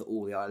appeal to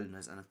all the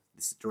islanders, and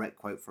this is a direct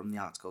quote from the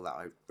article that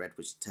I read,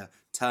 was to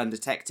turn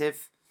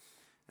detective.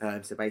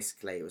 So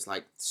basically, it was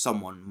like,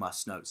 someone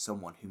must know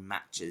someone who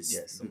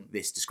matches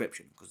this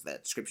description, because their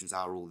descriptions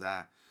are all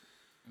there.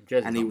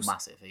 Jersey's not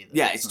massive either.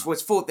 Yeah, it's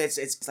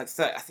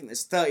like I think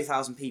there's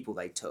 30,000 people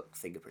they took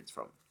fingerprints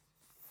from,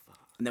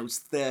 and there was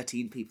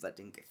 13 people that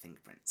didn't get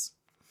fingerprints.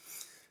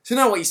 So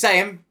you know what you're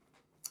saying?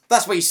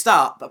 That's where you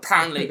start, but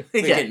apparently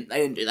they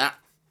didn't do that.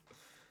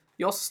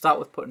 You also start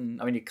with putting,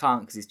 I mean, you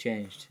can't because he's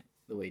changed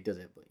the way he does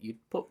it, but you'd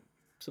put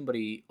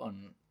somebody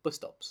on bus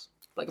stops.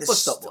 Like a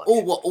bus stop watch.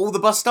 All the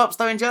bus stops,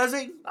 though, in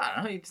Jersey? I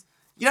don't know.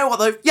 You know what,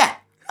 though? Yeah.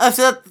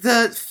 After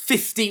the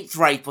 15th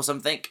rape or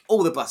something,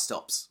 all the bus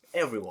stops.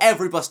 Everyone.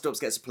 Every bus stop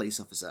gets a police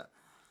officer.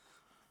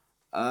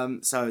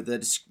 So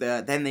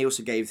then they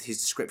also gave his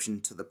description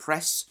to the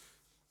press,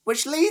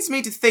 which leads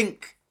me to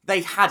think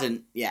they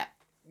hadn't yet.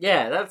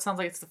 Yeah, that sounds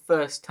like it's the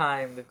first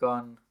time they've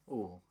gone,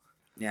 ooh.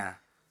 Yeah.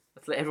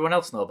 Let's let everyone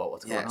else know about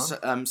what's going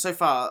on. So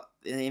far,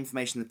 the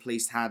information the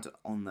police had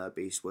on the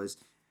beast was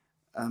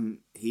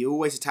he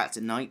always attacked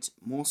at night.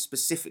 More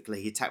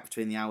specifically, he attacked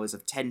between the hours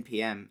of 10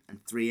 p.m.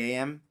 and 3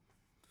 a.m.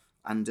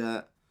 And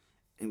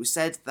it was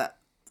said that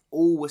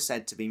all were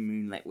said to be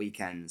moonlit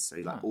weekends, so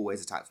he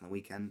always attacked on the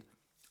weekend.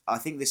 I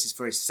think this is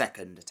for his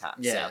second attack,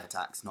 set of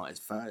attacks, not his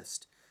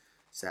first.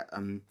 So,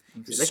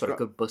 they've got a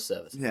good bus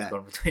service. Yeah. I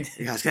was going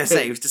to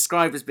say, he was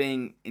described as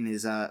being in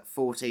his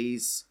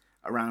 40s,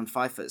 around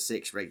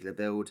 5'6", regular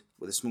build,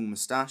 with a small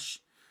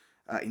moustache.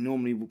 He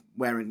normally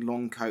wearing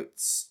long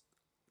coats,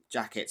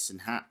 jackets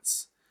and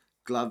hats,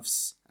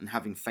 gloves, and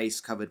having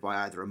face covered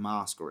by either a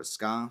mask or a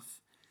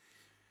scarf.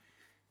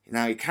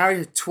 Now, he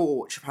carried a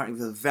torch, apparently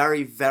with a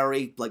very,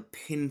 very,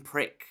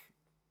 pinprick,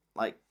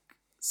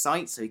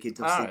 sight, so he could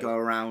obviously go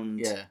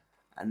around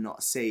and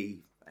not see.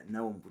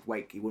 No one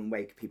would he wouldn't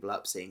wake people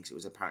up seeing, because it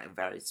was apparently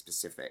very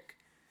specific.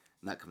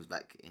 And that comes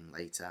back in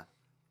later.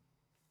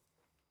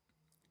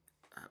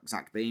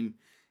 Zach Beam.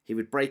 He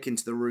would break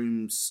into the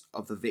rooms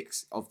of the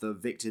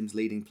victims,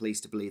 leading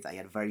police to believe that he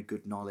had very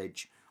good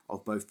knowledge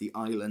of both the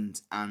island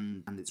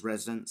and its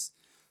residents.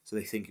 So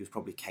they think he was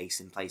probably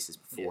casing places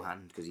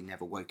beforehand, because he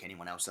never woke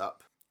anyone else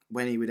up.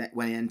 When he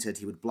entered,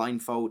 he would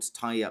blindfold,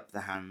 tie up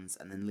the hands,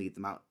 and then lead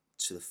them out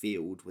to the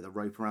field with a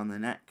rope around their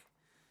neck.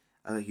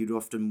 He'd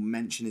often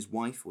mention his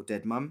wife or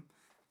dead mum,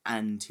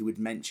 and he would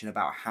mention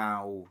about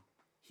how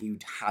he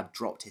had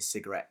dropped his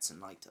cigarettes and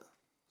lighter.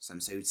 So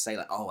he'd say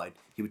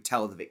he would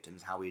tell the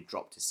victims how he had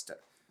dropped his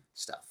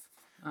stuff,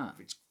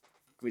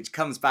 which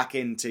comes back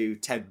into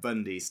Ted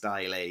Bundy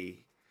style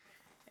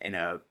in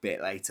a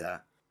bit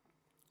later.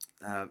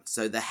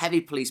 So the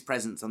heavy police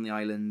presence on the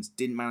island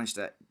didn't manage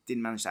to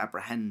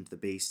apprehend the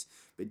beast,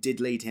 but did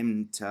lead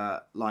him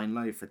to lying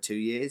low for 2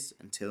 years,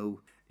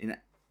 until in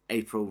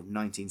April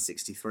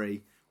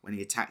 1963, when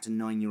he attacked a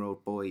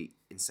 9-year-old boy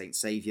in St.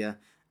 Saviour,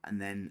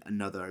 and then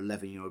another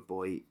 11-year-old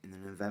boy in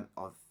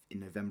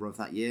November of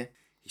that year.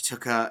 He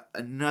took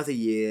another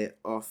year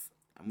off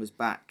and was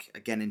back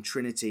again in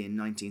Trinity in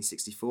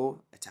 1964,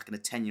 attacking a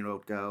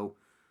 10-year-old girl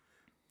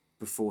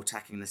before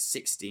attacking a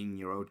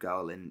 16-year-old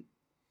boy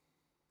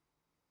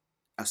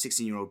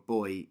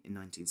in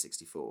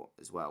 1964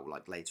 as well,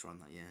 later on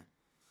that year.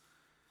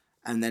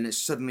 And then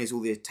as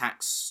all the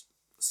attacks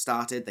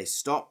started, they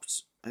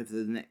stopped over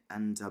the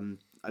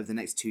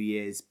next 2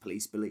 years.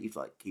 Police believed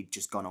he'd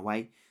just gone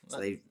away. So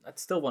I'd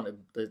still wanted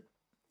the,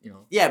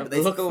 but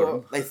they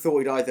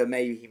thought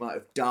maybe he might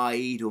have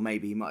died, or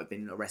maybe he might have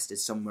been arrested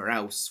somewhere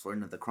else for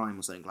another crime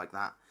or something like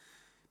that.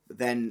 But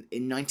then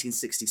in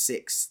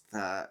 1966,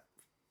 the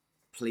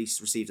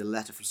police received a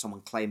letter from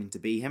someone claiming to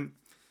be him,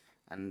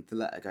 and the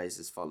letter goes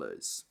as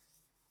follows.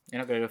 You're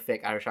not going to do a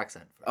fake Irish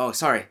accent. Oh,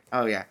 sorry.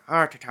 Oh, yeah.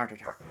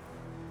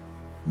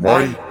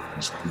 My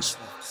is this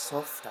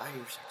soft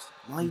Irish accent.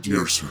 My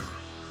dear sir,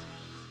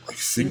 I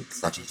think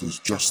that it is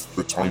just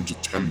the time to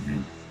tell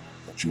you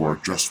that you are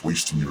just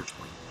wasting your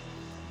time.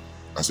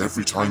 As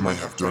every time I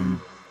have done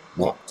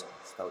what?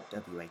 Spelled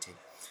W-A-T.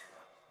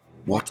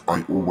 What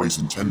I always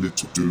intended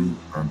to do,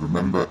 and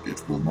remember,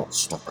 it will not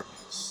stop at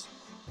this.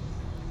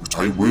 But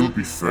I will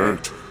be fair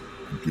to you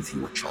and give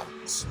you a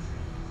chance.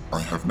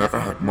 I have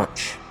never had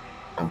much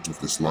out of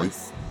this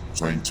life,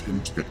 so I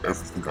intend to get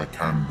everything I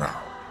can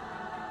now.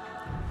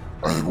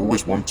 I have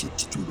always wanted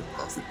to do the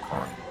perfect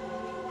crime.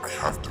 I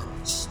have done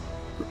this,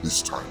 but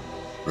this time,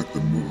 let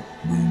the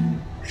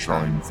moon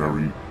shine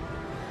very,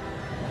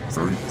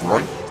 very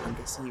bright. I'm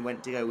guessing you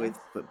went to go with,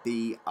 but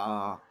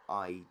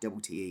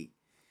B-R-I-T-T-E.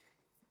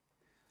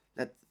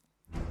 I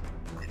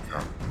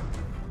can.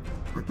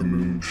 Let the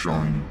moon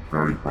shine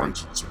very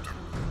bright in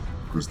September,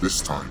 because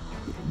this time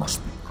it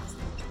must be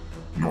perfect.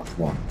 Not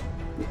one,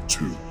 but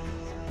two.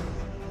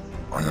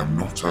 I am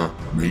not a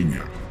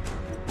maniac.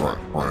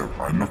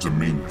 I'm not a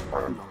maniac.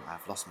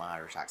 I've lost my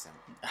Irish accent.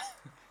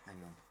 Hang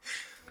on.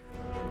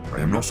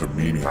 am not a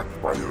maniac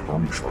by a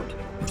long shot,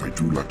 but I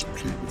do like to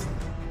play with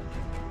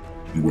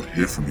you. You will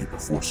hear from me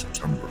before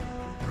September,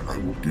 and I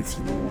will give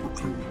you all the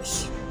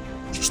clues,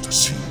 just to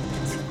see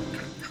if you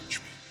can catch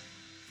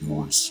me.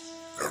 Yours,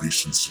 very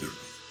sincerely,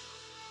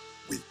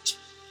 wait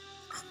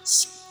and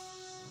see.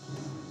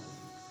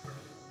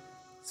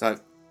 So,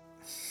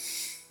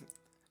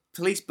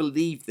 police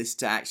believe this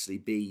to actually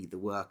be the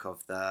work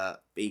of the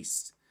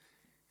Beast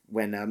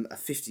when a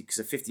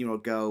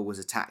 15-year-old girl was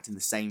attacked in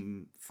the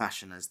same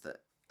fashion as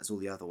all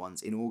the other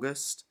ones in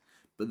August,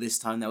 but this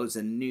time there was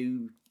a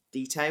new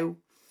detail.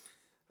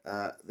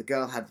 The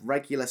girl had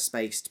regular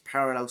spaced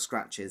parallel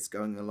scratches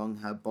going along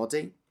her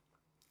body.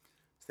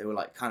 So they were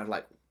like kind of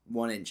like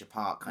 1 inch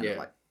apart, kind of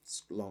like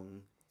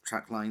long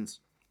track lines.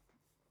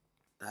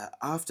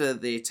 After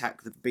the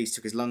attack, the Beast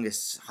took his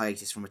longest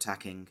hiatus from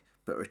attacking,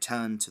 but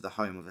returned to the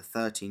home of a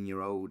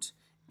 13-year-old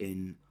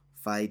in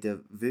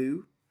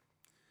Vaidevaux.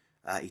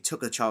 He took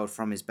the child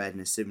from his bed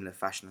in a similar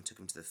fashion and took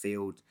him to the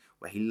field,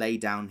 where he lay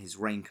down his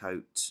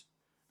raincoat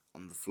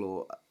on the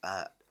floor,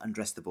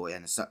 undressed the boy,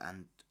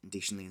 and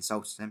indecently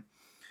insulted him.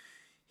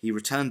 He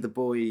returned the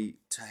boy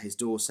to his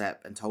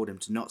doorstep and told him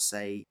to not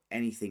say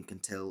anything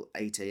until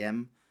 8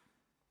 a.m.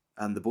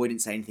 The boy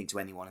didn't say anything to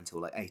anyone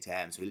until like 8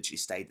 a.m, so he literally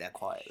stayed there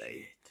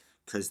quietly,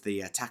 because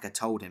the attacker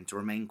told him to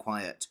remain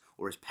quiet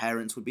or his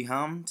parents would be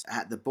harmed.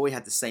 The boy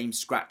had the same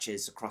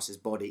scratches across his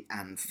body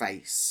and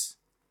face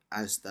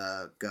as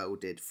the girl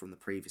did from the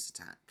previous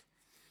attack.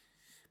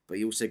 But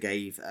he also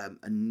gave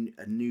a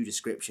new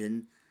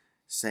description,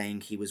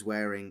 saying he was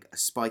wearing a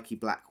spiky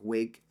black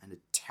wig and a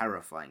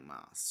terrifying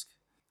mask.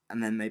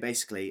 And then they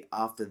basically,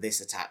 after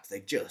this attack, they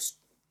just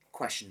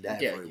questioned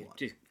everyone.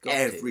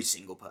 Every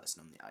single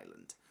person on the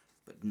island.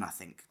 But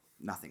nothing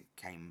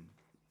came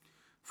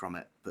from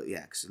it. But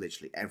yeah, because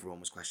literally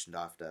everyone was questioned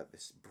after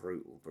this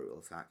brutal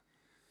attack.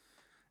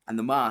 And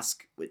the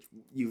mask, which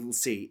you will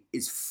see,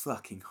 is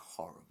fucking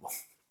horrible.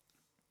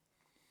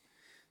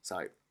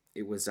 So,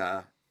 it was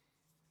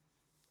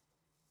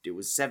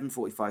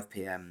 7:45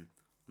 p.m.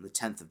 on the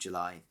 10th of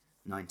July,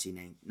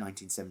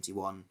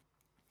 1971,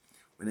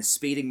 when a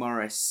speeding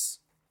Morris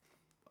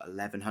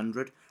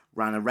 1100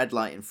 ran a red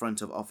light in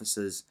front of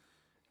officers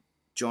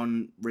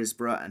John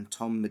Risborough and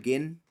Tom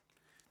McGinn.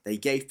 They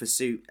gave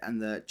pursuit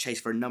and the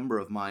chase for a number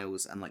of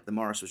miles, and like the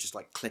Morris was just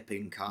like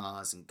clipping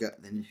cars and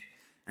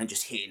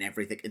just hitting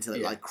everything until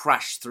it like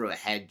crashed through a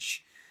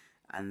hedge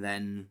and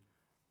then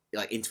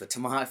like into a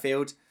tomato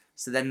field.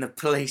 So then the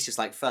police just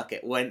like fuck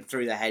it, went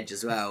through the hedge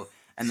as well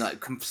and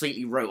like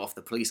completely wrote off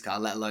the police car,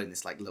 let alone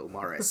this like little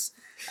Morris.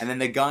 And then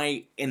the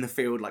guy in the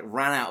field like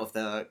ran out of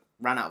the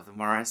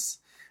Morris.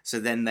 So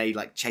then they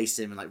like chased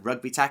him and like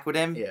rugby tackled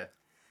him. Yeah.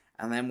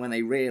 And then when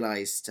they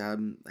realised,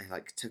 they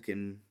like took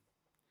him.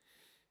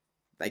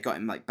 They got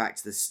him like back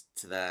to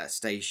the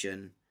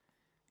station,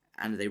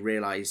 and they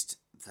realised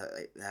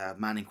that the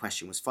man in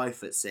question was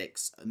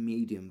 5'6", a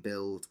medium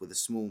build with a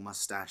small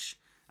moustache,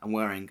 and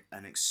wearing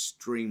an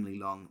extremely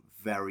long,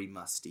 very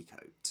musty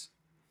coat.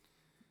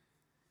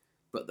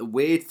 But the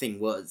weird thing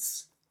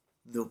was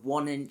the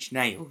 1-inch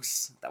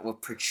nails that were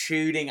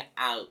protruding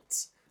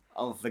out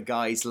of the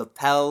guy's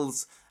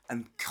lapels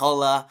and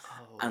collar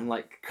and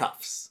like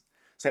cuffs.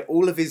 So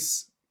all of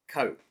his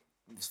coat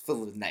was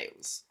full of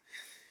nails,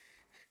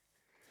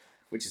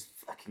 which is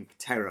fucking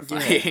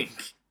terrifying. Yeah.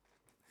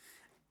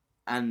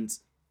 And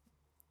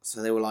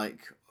so they were like,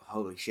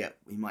 holy shit,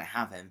 we might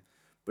have him.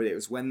 But it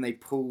was when they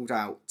pulled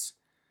out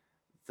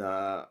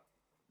the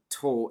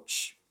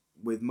torch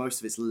with most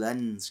of its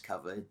lens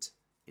covered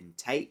in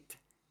tape.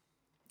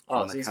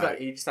 Oh, so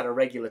he just had a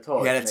regular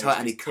torch. He had a torch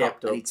and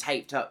he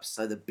taped up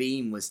so the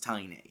beam was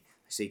tiny,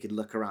 so he could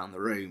look around the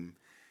room.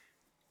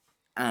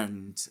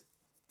 And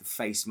the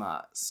face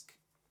mask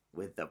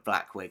with the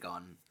black wig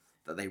on,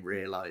 that they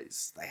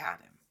realised they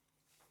had him.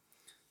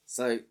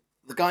 So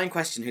the guy in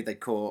question who they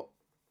caught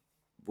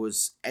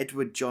was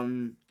Edward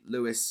John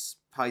Lewis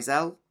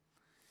Peisel.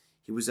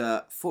 He was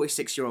a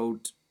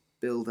 46-year-old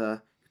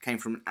builder who came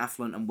from an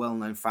affluent and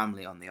well-known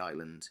family on the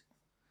island.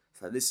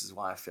 So this is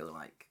why I feel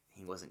like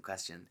he wasn't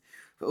questioned.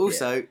 But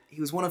also, he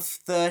was one of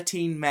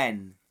 13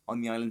 men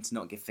on the island to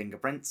not give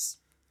fingerprints.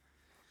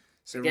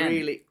 So again,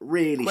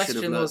 really should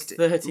have looked.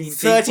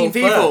 13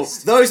 people.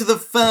 Those are the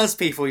first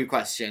people you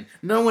question.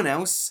 No one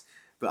else.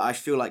 But I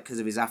feel like because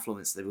of his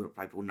affluence, they would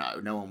probably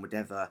no one would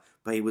ever.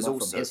 But he was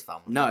also from his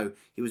family. No,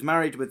 he was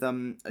married with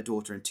a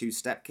daughter and 2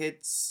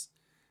 stepkids.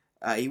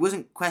 He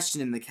wasn't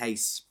questioned in the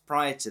case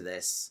prior to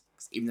this,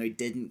 even though he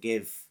didn't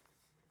give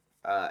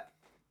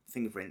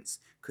fingerprints,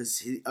 because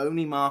the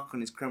only mark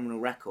on his criminal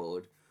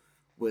record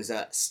was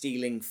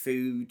stealing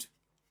food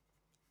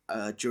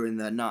during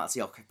the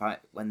Nazis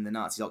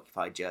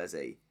occupied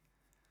Jersey.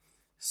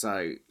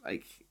 So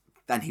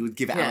then he would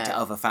give it out to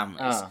other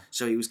families.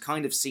 So he was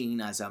kind of seen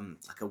as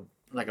like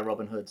a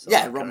Robin Hood.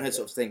 Robin Hood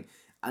sort of thing.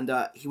 And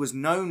he was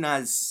known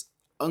as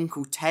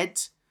Uncle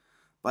Ted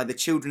by the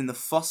children in the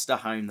foster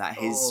home that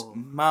his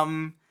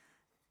mum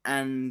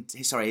and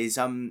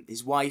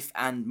his wife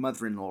and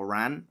mother-in-law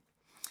ran.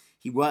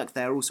 He worked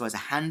there also as a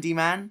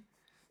handyman.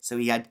 So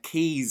he had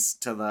keys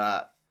to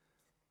the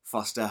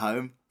foster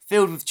home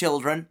filled with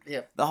children.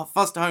 Yeah. The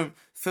foster home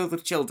filled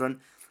with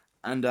children.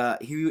 And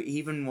he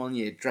even one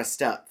year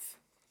dressed up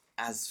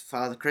as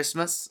Father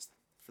Christmas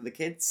for the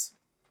kids.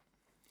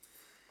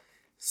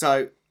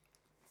 So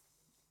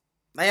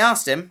they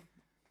asked him,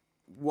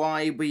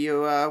 why were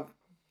you,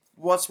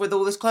 what's with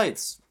all this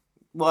clothes?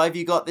 Why have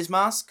you got this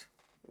mask?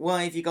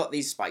 Why have you got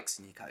these spikes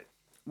in your coat?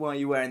 Why are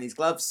you wearing these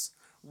gloves?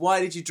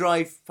 Why did you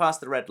drive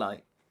past the red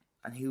light?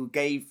 And he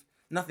gave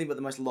nothing but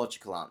the most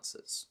logical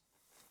answers.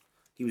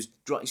 He was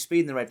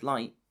speeding the red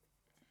light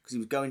because he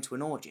was going to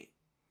an orgy.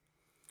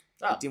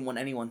 Oh. He didn't want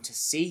anyone to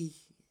see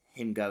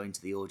him go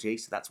into the orgy,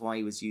 so that's why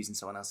he was using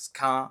someone else's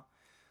car.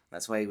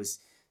 That's why he was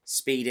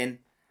speeding.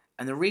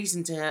 And the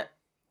reason the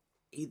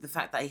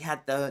fact that he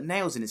had the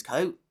nails in his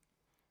coat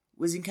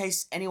was in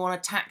case anyone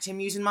attacked him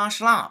using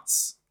martial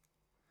arts.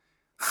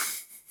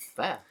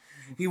 Fair.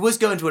 He was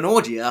going to an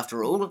orgy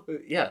after all.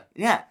 Yeah.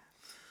 Yeah.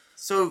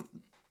 So,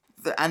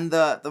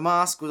 the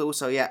mask was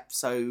also,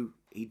 so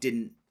he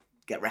didn't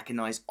get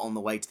recognised on the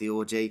way to the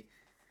orgy.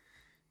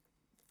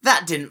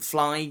 That didn't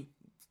fly.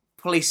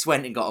 Police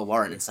went and got a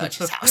warrant and searched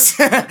his house.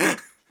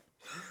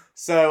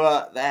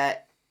 So,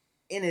 they're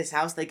in his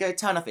house. They go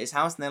turn up at his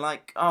house and they're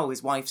like, oh,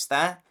 his wife's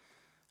there.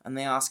 And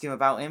they ask him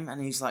about him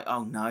and he's like,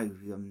 oh no,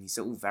 he's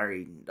all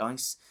very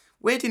nice.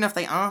 Weird enough,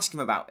 they asked him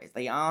about it.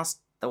 They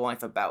asked the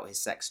wife about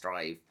his sex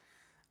drive.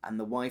 And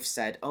the wife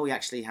said, oh, he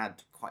actually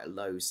had quite a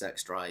low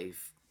sex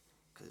drive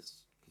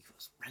because he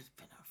was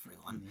raping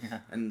everyone. Yeah.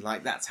 And,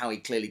 that's how he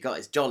clearly got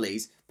his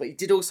jollies. But he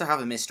did also have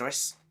a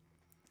mistress.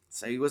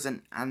 So he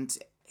wasn't... And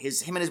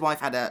him and his wife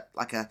had a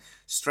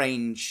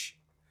strange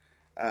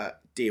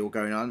deal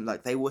going on.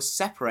 They were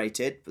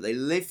separated, but they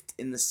lived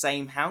in the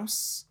same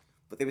house.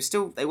 But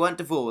they weren't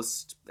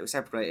divorced. They were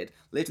separated.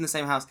 Lived in the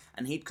same house.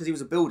 And because he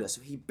was a builder,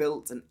 so he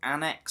built an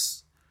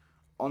annex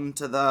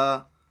onto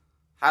the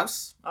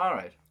house. All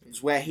right.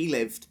 It's where he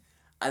lived.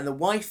 And the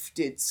wife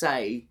did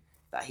say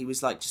that he was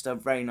just a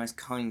very nice,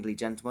 kindly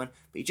gentleman.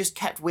 But he just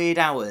kept weird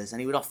hours. And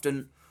he would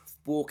often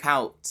walk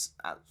out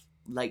at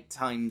late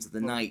times of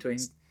the night. Between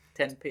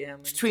 10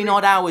 p.m. Between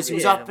odd hours. He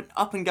was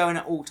up and going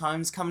at all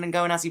times. Coming and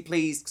going as he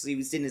pleased. Because he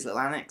was in his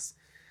little annex.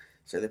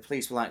 So the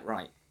police were like,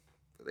 right,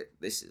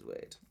 this is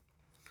weird.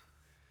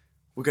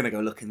 We're going to go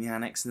look in the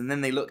annex. And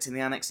then they looked in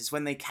the annex. It's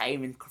when they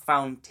came and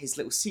found his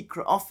little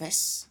secret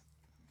office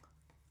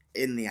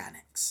in the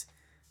annex.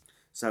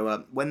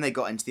 So when they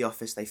got into the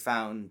office, they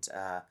found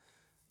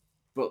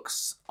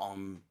books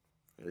on...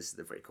 This is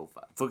the very cool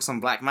part. Books on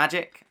black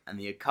magic and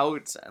the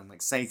occult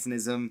and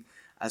Satanism,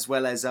 as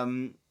well as...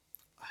 I've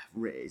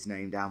written his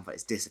name down, but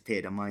it's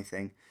disappeared on my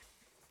thing.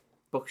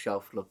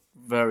 Bookshelf look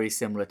very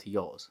similar to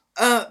yours.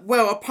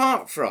 Well,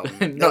 apart from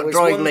not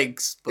drawing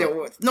links,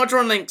 but not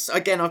drawing links.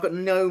 Again, I've got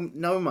no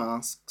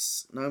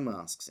masks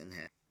in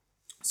here.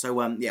 So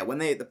when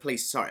the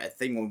police, a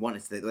thing we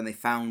wanted to, when they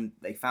found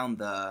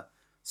the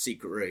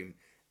secret room,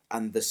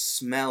 and the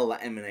smell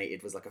that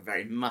emanated was a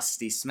very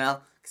musty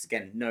smell. Because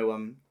again,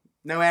 no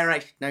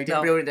aeration, you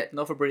didn't build it,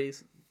 no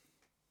Febreze.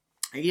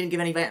 And you didn't give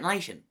any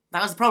ventilation.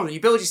 That was the problem. You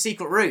build your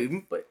secret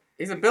room, but.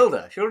 He's a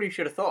builder. Surely you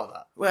should have thought of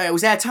that. Well, it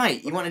was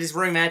airtight. He wanted his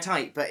room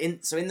airtight. But in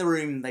the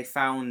room, they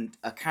found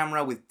a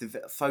camera with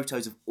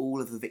photos of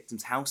all of the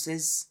victims'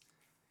 houses.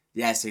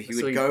 Yeah, so he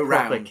would go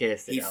around.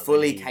 He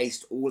fully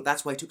cased all.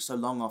 That's why it took so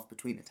long off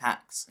between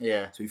attacks.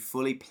 Yeah. So he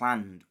fully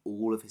planned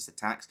all of his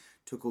attacks,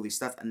 took all this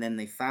stuff, and then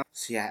they found.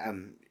 So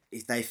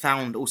they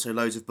found also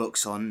loads of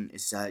books on.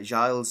 It's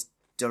Gilles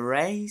de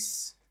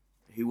Rais,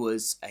 who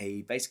was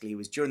he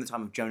was during the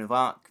time of Joan of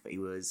Arc, but he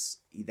was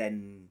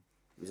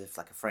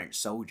a French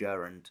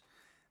soldier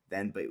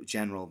but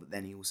general, but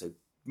then he also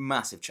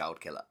massive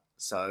child killer.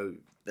 So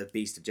the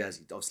Beast of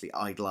Jersey obviously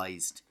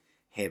idolised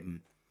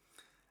him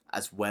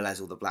as well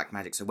as all the black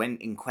magic. So when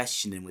in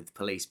questioning with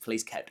police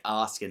kept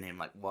asking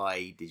him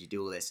why did you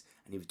do all this?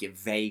 And he would give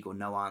vague or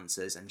no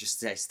answers and just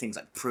say things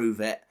like prove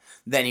it.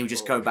 Then he would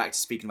just go back to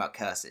speaking about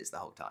curses the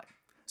whole time.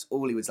 So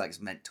all he was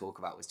meant to talk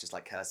about was just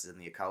curses and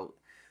the occult.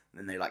 And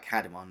then they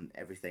had him on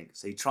everything.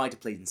 So he tried to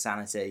plead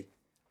insanity.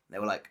 They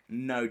were like,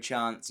 no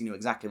chance. You knew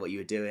exactly what you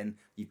were doing.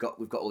 We've got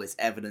all this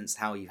evidence,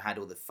 how you had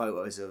all the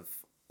photos of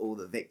all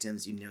the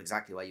victims. You knew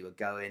exactly where you were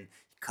going.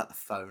 You cut the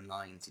phone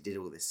lines. You did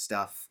all this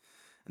stuff.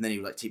 And then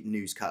you would keep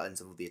news cuttings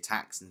of all the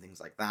attacks and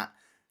things like that.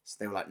 So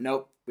they were like,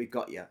 nope, we've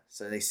got you.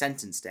 So they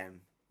sentenced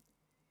him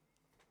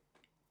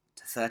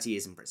to 30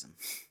 years in prison.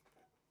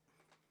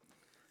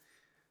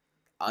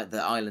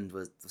 The island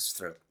was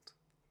thrilled.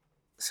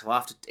 So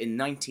in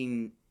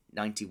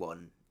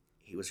 1991...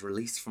 he was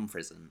released from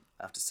prison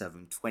after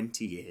serving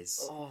 20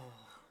 years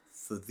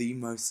for the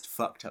most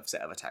fucked up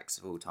set of attacks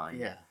of all time.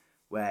 Yeah.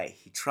 Where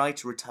he tried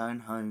to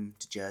return home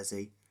to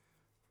Jersey.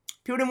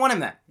 People didn't want him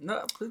there.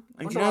 No.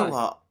 And you know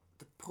what?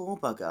 The poor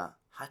bugger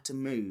had to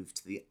move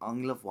to the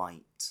Isle of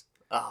Wight,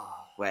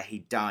 where he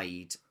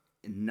died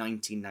in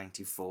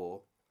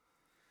 1994.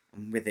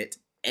 And with it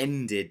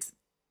ended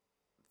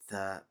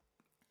the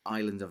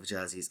island of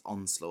Jersey's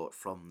onslaught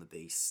from the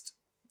beast.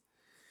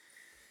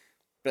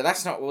 But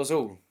that's not what was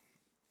all.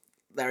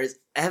 there is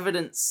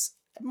evidence,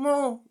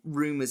 more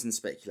rumours and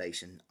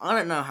speculation. I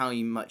don't know how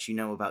much you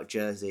know about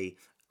Jersey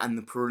and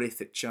the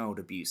prolific child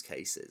abuse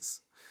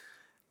cases,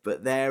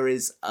 but there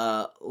is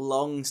a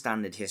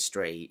long-standing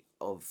history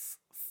of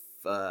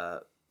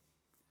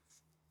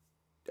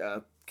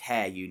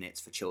care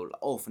units for children,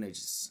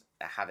 orphanages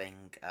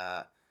having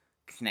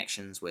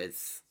connections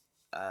with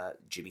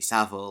Jimmy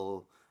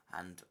Savile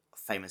and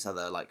famous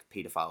other like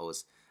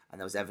paedophiles, and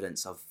there was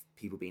evidence of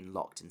people being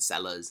locked in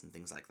cellars and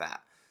things like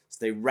that.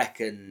 So they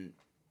reckon,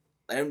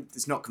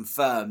 it's not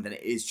confirmed, and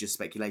it is just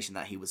speculation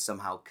that he was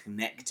somehow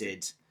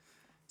connected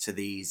to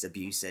these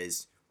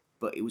abuses,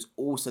 but it was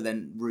also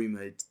then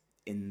rumoured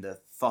in the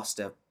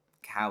foster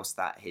house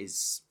that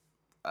his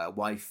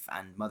wife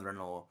and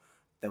mother-in-law,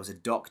 there was a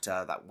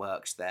doctor that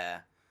worked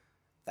there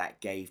that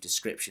gave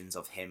descriptions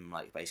of him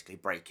like basically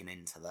breaking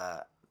into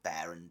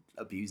there and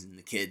abusing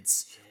the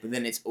kids. But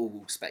then it's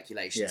all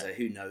speculation, so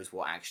who knows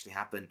what actually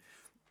happened.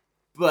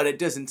 But it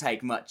doesn't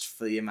take much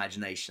for the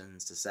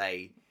imaginations to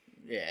say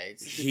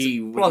it's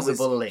a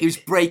plausible link. He was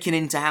breaking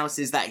into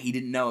houses that he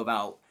didn't know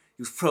about.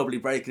 He was probably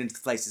breaking into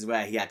places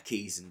where he had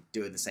keys and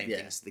doing the same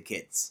things to the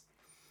kids.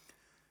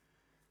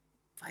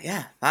 But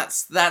yeah,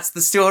 that's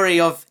the story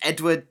of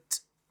Edward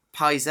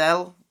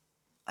Peizel,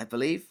 I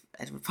believe.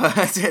 Edward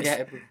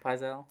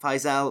Peizel.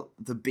 Peizel,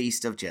 the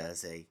Beast of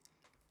Jersey.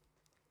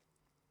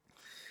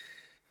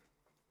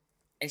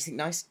 Anything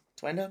nice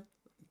to end on?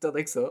 Don't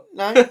think so.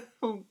 No?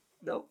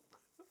 No.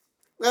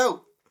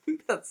 No.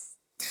 That's...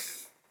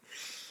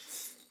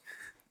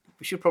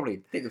 We should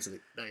probably think of something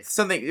nice.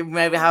 Something,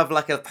 maybe have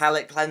like a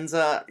palate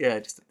cleanser. Yeah,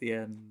 just at the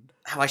end.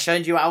 Have I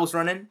shown you how I was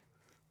running?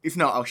 If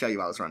not, I'll show you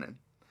how I was running.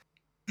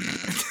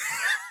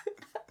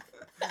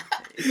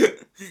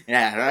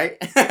 Yeah, right?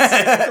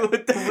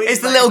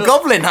 It's the little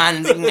goblin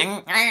hand.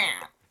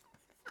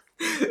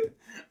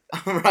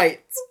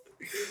 Alright.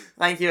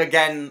 Thank you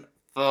again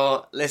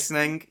for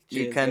listening.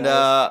 Cheers, you can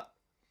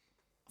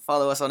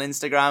follow us on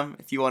Instagram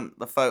if you want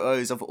the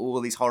photos of all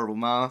these horrible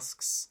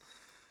masks.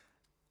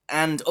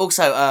 And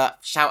also,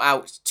 shout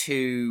out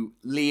to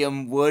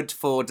Liam Wood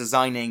for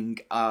designing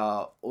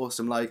our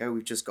awesome logo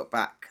we've just got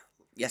back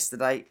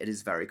yesterday. It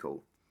is very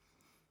cool.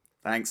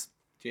 Thanks.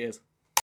 Cheers.